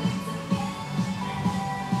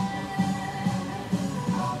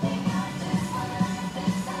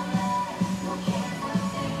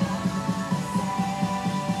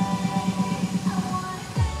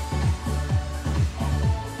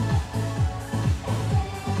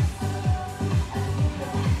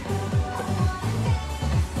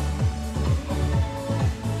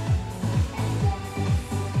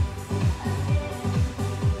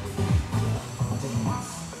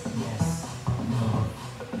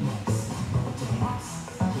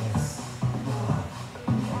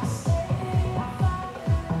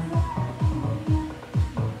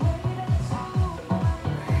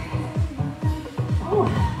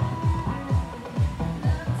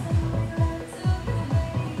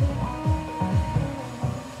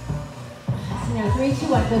 So now 3, 2,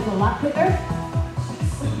 1 goes a lot quicker.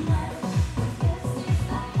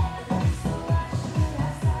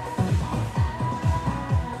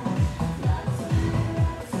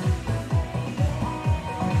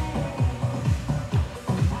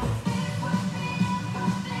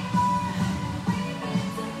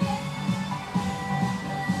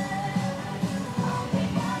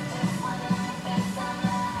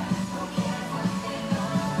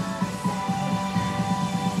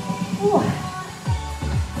 Ooh.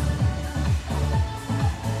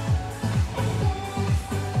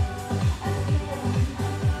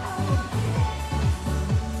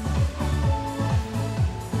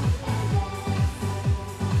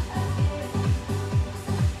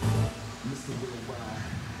 Mr. Worldwide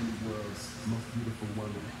and the world's most beautiful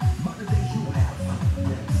woman. Mother days you have,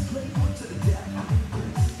 slave one to the death.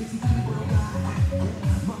 Is he pretty worldwide?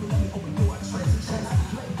 Mommy, let me open door, treasure chest.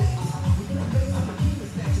 Play days, we play days, I'm a king,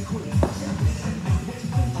 is that your queen?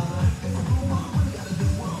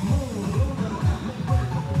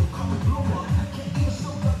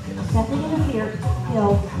 Definitely gonna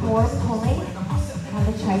feel more pulling on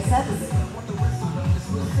the triceps.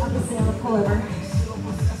 Obviously on the pullover.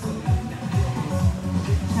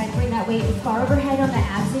 Try to bring that weight as far overhead on the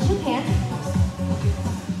abs as you can.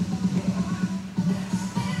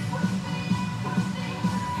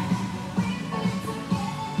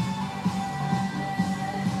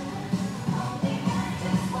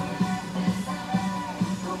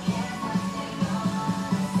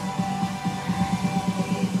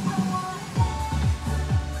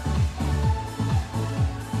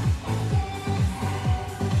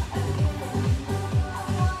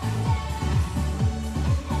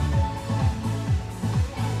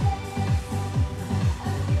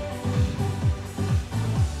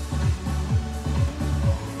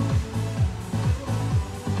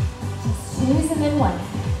 Twos and then one.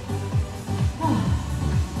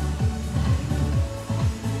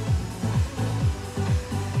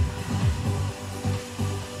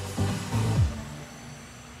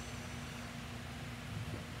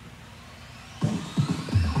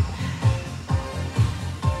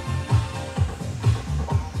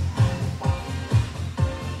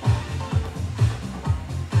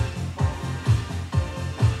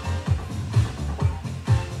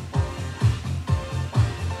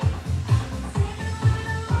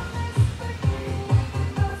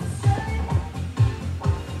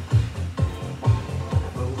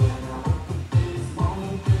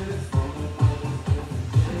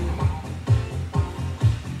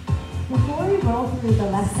 Before we roll through the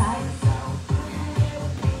left side,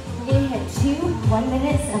 we're going to hit 2 1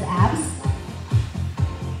 minutes of abs.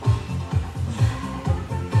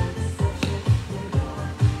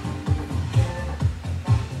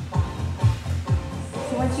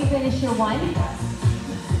 So once you finish your 1, you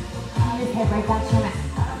just head right back to your mat.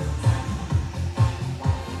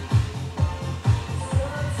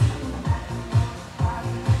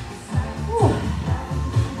 Whew.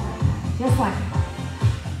 Just one.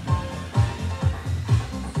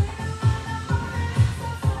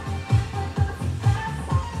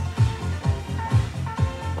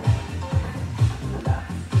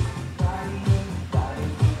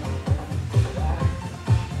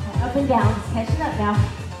 Up and down, it's catching up now.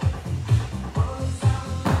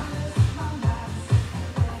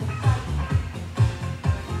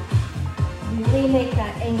 Really make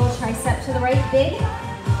that angle tricep to the right big.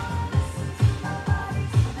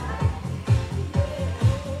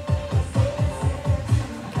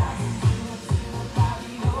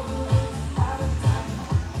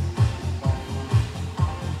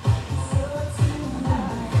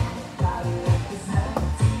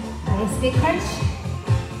 big crunch.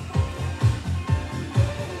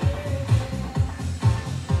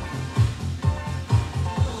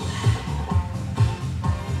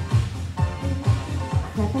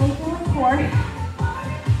 Definitely feeling core.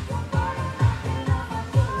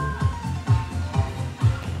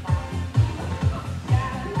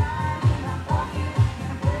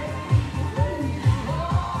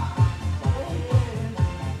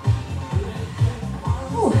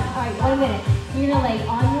 All right, 1 minute. You're gonna lay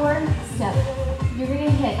on your step. You're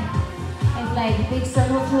gonna hit a leg, big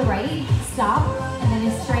circle to the right, stop, and then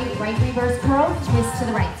a straight right reverse curl, twist to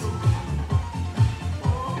the right.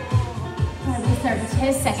 All right, we start in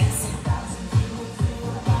 10 seconds.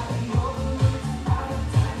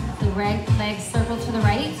 The right leg circle to the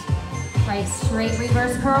right, right straight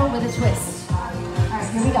reverse curl with a twist. All right,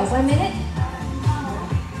 here we go, 1 minute.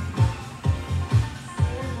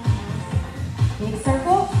 Big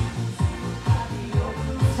circle,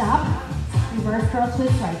 stop, reverse curl,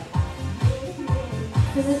 twist right.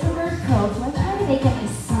 So this reverse curl, let's try to make it as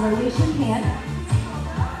slow as you can.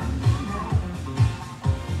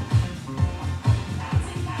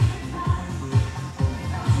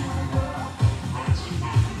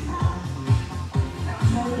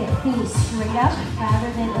 Try to get feet straight up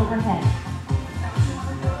rather than overhead.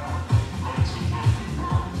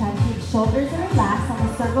 Try to keep shoulders relaxed on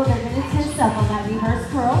the circle. They're going to tense up on that reverse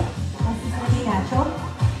curl. This is going to be natural.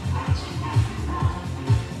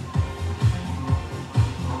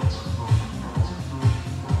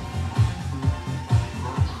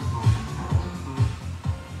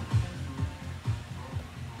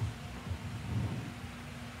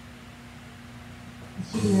 This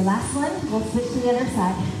should be your last one. We'll switch to the other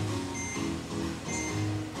side.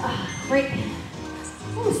 Break.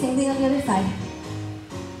 Ooh, same thing on the other side.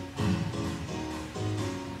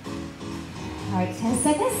 All right, 10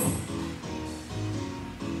 seconds.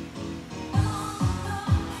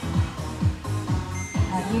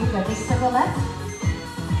 All right, here we go. Big circle left.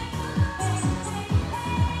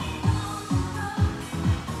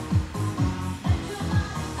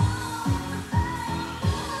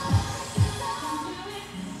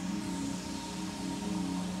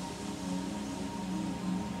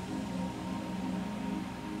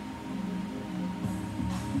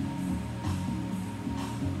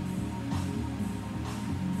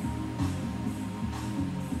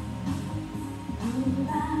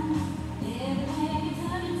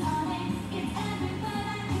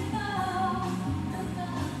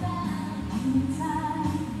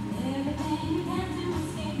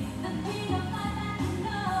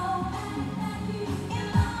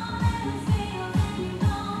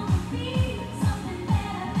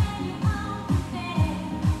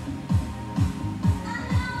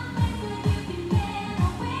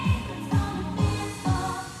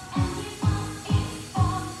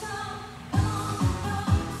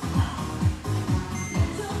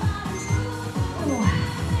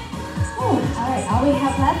 All we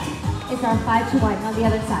have left is our 5 to 1 on the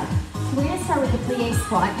other side. So we're going to start with the plie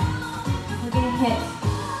squat. We're going to hit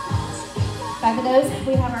 5 of those.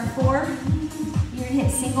 We have our 4. You're going to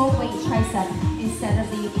hit single weight tricep instead of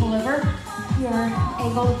the pullover. Your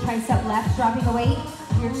angled tricep left, dropping the weight.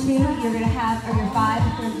 Your 2, you're going to have, or your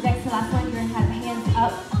 5, your next to last one, you're going to have hands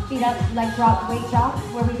up, feet up, leg drop, weight drop,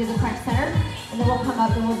 where we do the crunch center. And then we'll come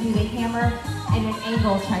up and we'll do the hammer and an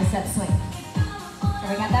angled tricep swing. So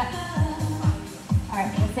we got that? All right,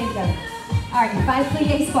 let's stay together. All right, 5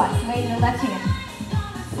 plie squats, weight in the left hand.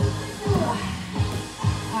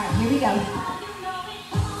 All right, here we go.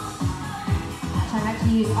 Try not to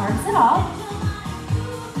use arms at all.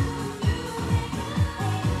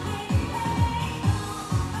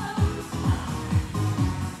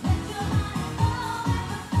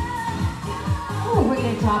 Ooh, we're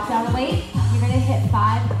gonna drop down the weight. You're gonna hit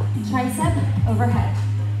 5 tricep overhead.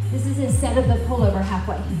 This is instead of the pullover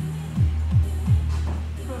halfway.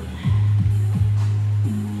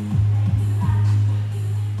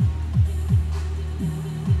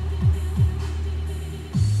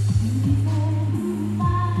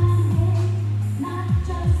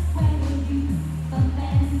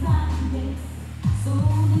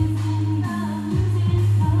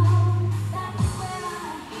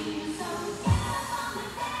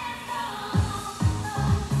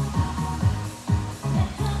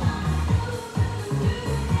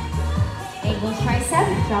 Tricep,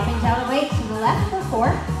 dropping down the weight to the left for 4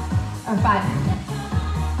 or 5.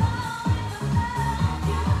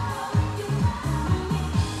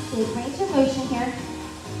 Big range of motion here.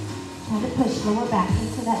 Try to push lower back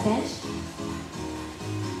into that bench.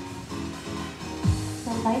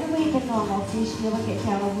 So lighter weight than normal, so you should be able to get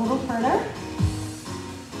down a little further.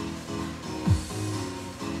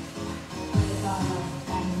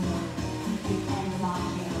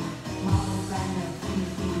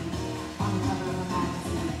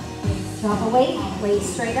 Drop a weight, weight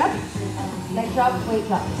straight up. Leg drop, weight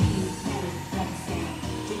drop.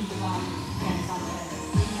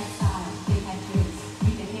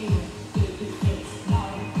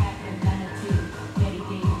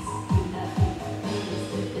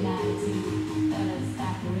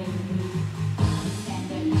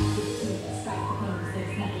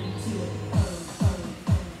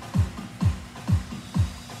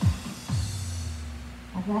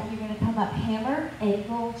 After that, you're going to come up hammer,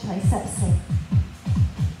 ankle, tricep swing.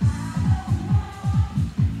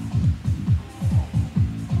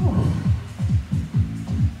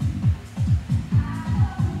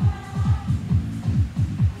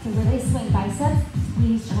 So really swing biceps,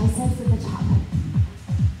 squeeze triceps at the top.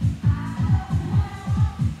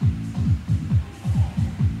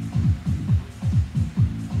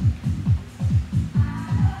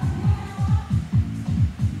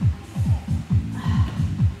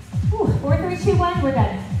 Ooh, 4, 3, 2, 1, we're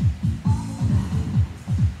done.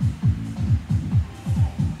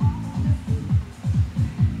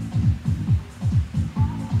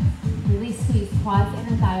 Really squeeze quads,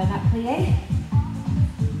 inner thigh on that plie.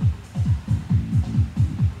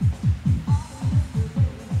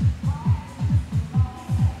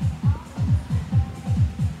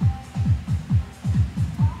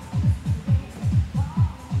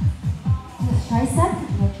 Tricep,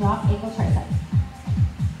 and drop, ankle, tricep.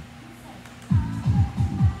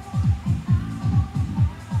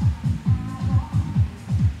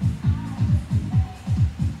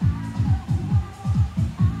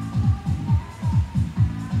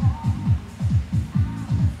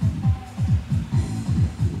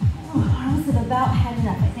 Arms at about head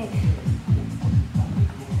enough, I think.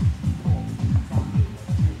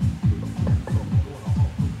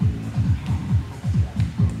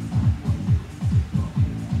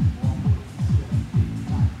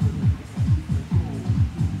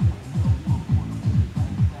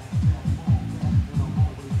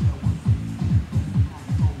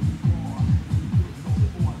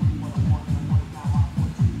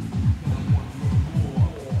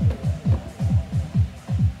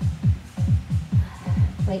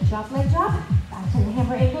 Leg drop, back to the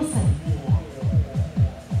hammer ankle swing.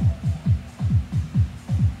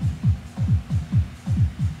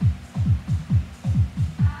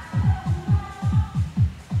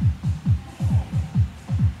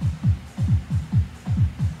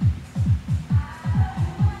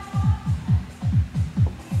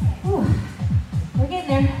 Whew. We're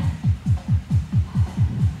getting there.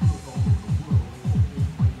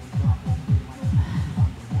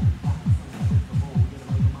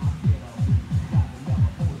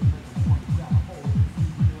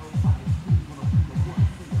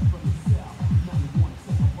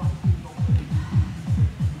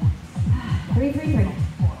 Three.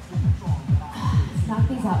 Let's knock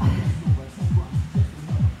these out.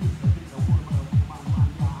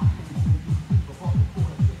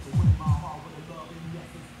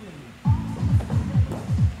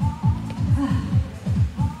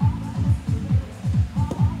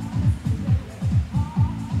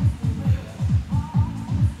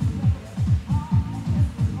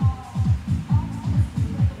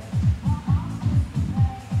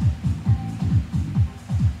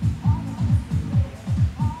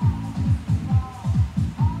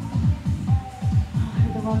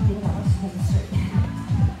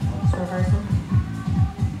 Let's reverse them.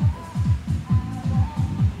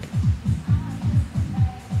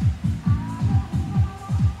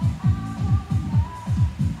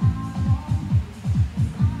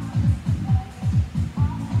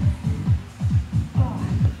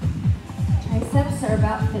 Triceps are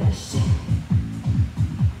about finished.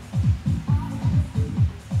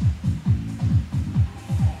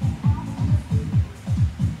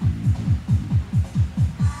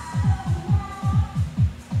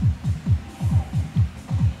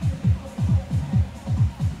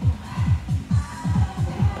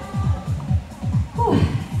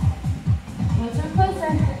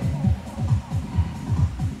 Closer.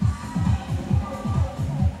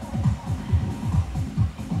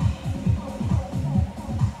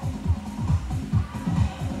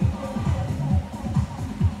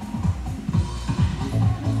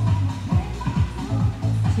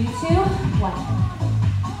 2, 1.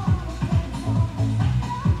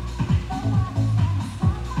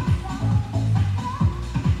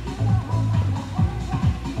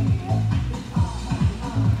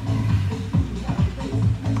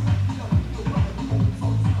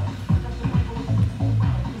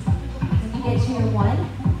 Get to your 1.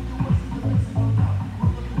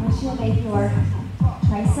 Once you make your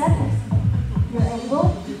tricep, your angle,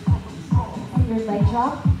 and your leg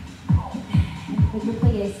drop, with your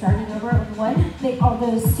plie, starting over on one. Make all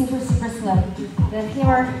those super, super slow. The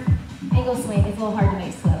hammer angle swing is a little hard to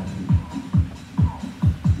make slow.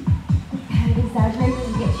 Kind of exaggerate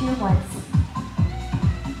when you get to your ones.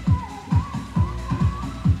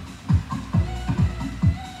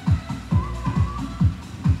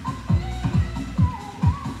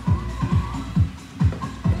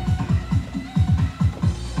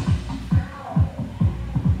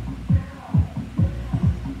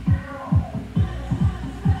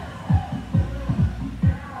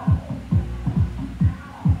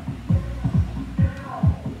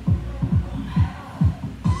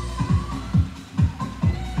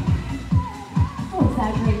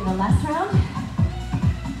 Exaggerating the last round.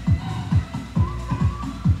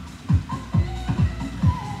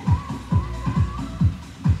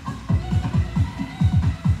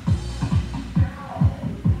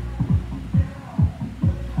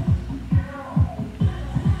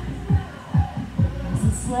 Nice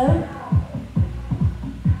and slow.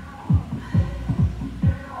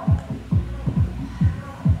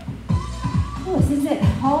 Oh, this is it.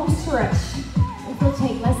 Home stretch. This will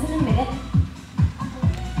take less than a minute.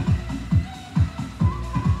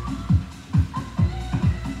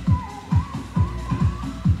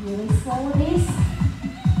 Really slow with these.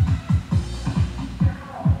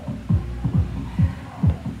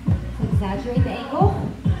 So exaggerate the angle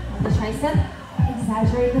on the tricep.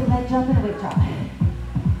 Exaggerate the leg drop and the weight drop.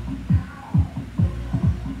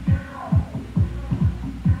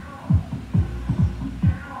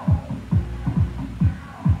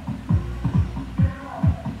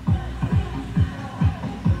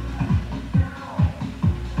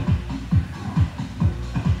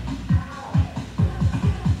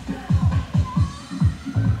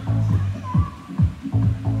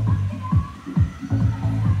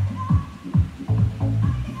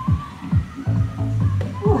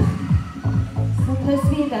 Supposed to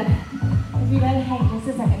be done. If you're ready, hang just a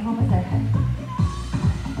second. Almost there.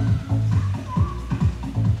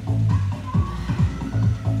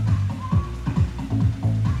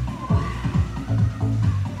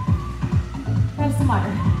 Grab some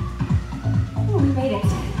water. Ooh, we made it.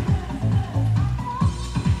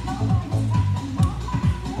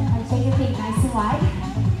 Alright, take your feet nice and wide.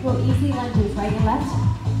 Go easy lunges, right and left.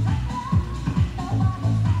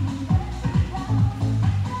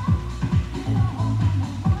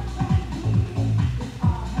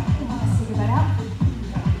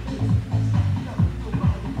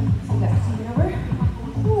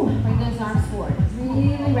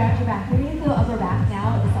 Really wrap your back. We're going to feel upper back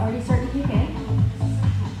now. It's already starting to kick in.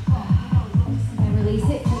 And release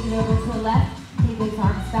it. Take it over to the left. Take those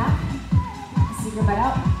arms back. Stick your butt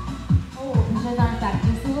out. Oh, push those arms back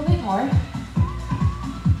just a little bit more.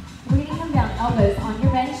 We're going to come down. Elbows on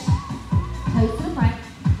your bench. Toes to the front.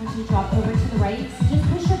 Once you drop over to the right, so just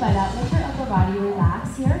push your butt out. Let your upper body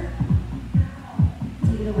relax here.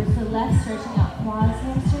 Take it over to the left. Stretching out quads,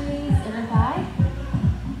 hamstrings, inner thigh.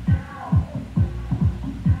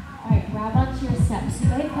 Grab onto your steps. So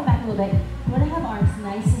go ahead and come back a little bit. You want to have arms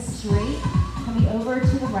nice and straight, coming over to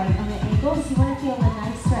the right on the ankle. So you want to feel a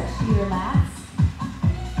nice stretch through your lats.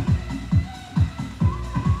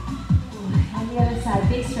 And the other side,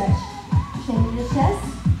 big stretch. Chin in the chest.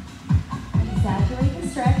 Exaggerate the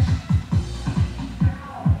stretch.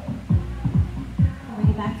 Bring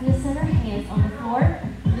it back to the center. Hands on the floor.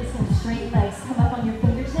 You're just going to straight legs. Come up on your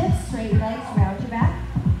fingertips. Straight legs, round your back.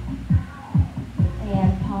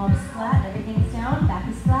 And palms flat, everything is down, back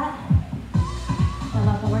is flat. Come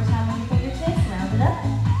up one more time on your fingertips, round it up.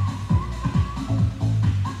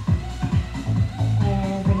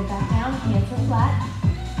 And bring it back down, hands are flat.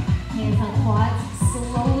 Hands on quads,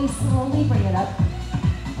 slowly, slowly bring it up.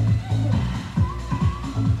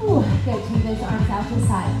 Ooh, good, take those arms out to the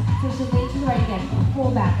side. Push your weight to the right again,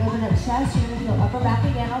 pull back, open up chest, you're gonna feel upper back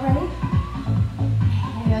again already.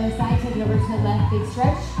 And the other side, take it over to the left, big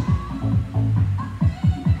stretch.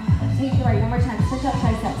 Take the right, one more time, stretch out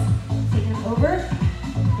triceps. Take them over,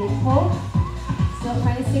 big pull. Still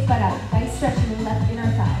trying to stick butt out. Nice stretch in the left inner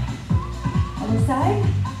thigh. Other side.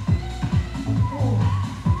 Ooh.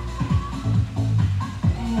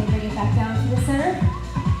 And bring it back down to the center.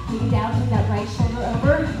 Take it down, take that right shoulder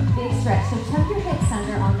over, big stretch. So tuck your hips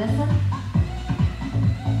under on this one.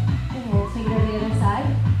 And take it over the other side.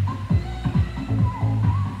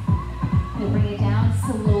 And bring it down,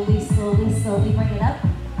 slowly, slowly, slowly bring it up.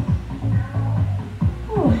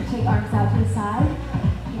 Take arms out to the side.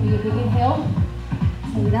 Give me a big inhale.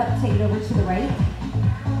 Take it up, take it over to the right.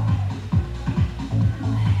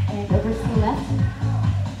 And over to the left.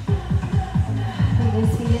 Bring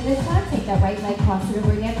those feet in this time. Take that right leg, cross it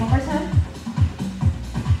over again. One more time.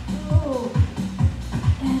 Ooh.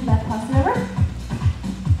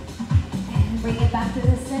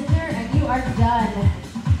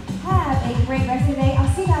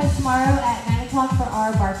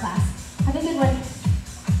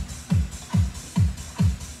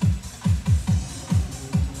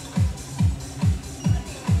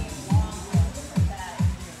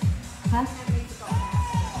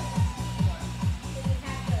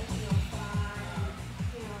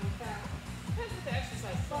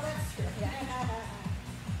 exercise. Well, that's true. Yeah.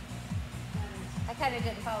 I kind of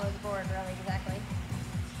didn't follow the board really exactly.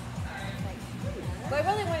 Like, well,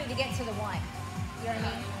 I really wanted to get to the one. You know what I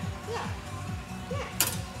mean? Yeah. Yeah.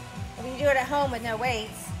 But when you do it at home with no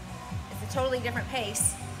weights, it's a totally different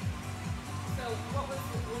pace. So what was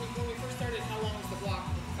when we first started? How long was the block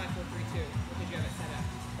with the 5, 4, 3, 2? What did you have it set at?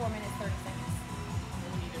 4 minutes, 30 seconds. And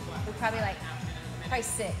we needed what? We're probably like half a minute, a minute. probably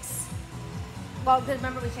 6. Well, because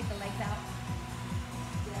remember we take the legs out.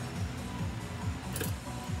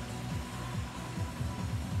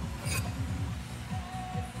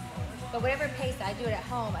 But whatever pace I do it at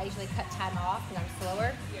home, I usually cut time off because I'm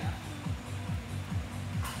slower. Yeah.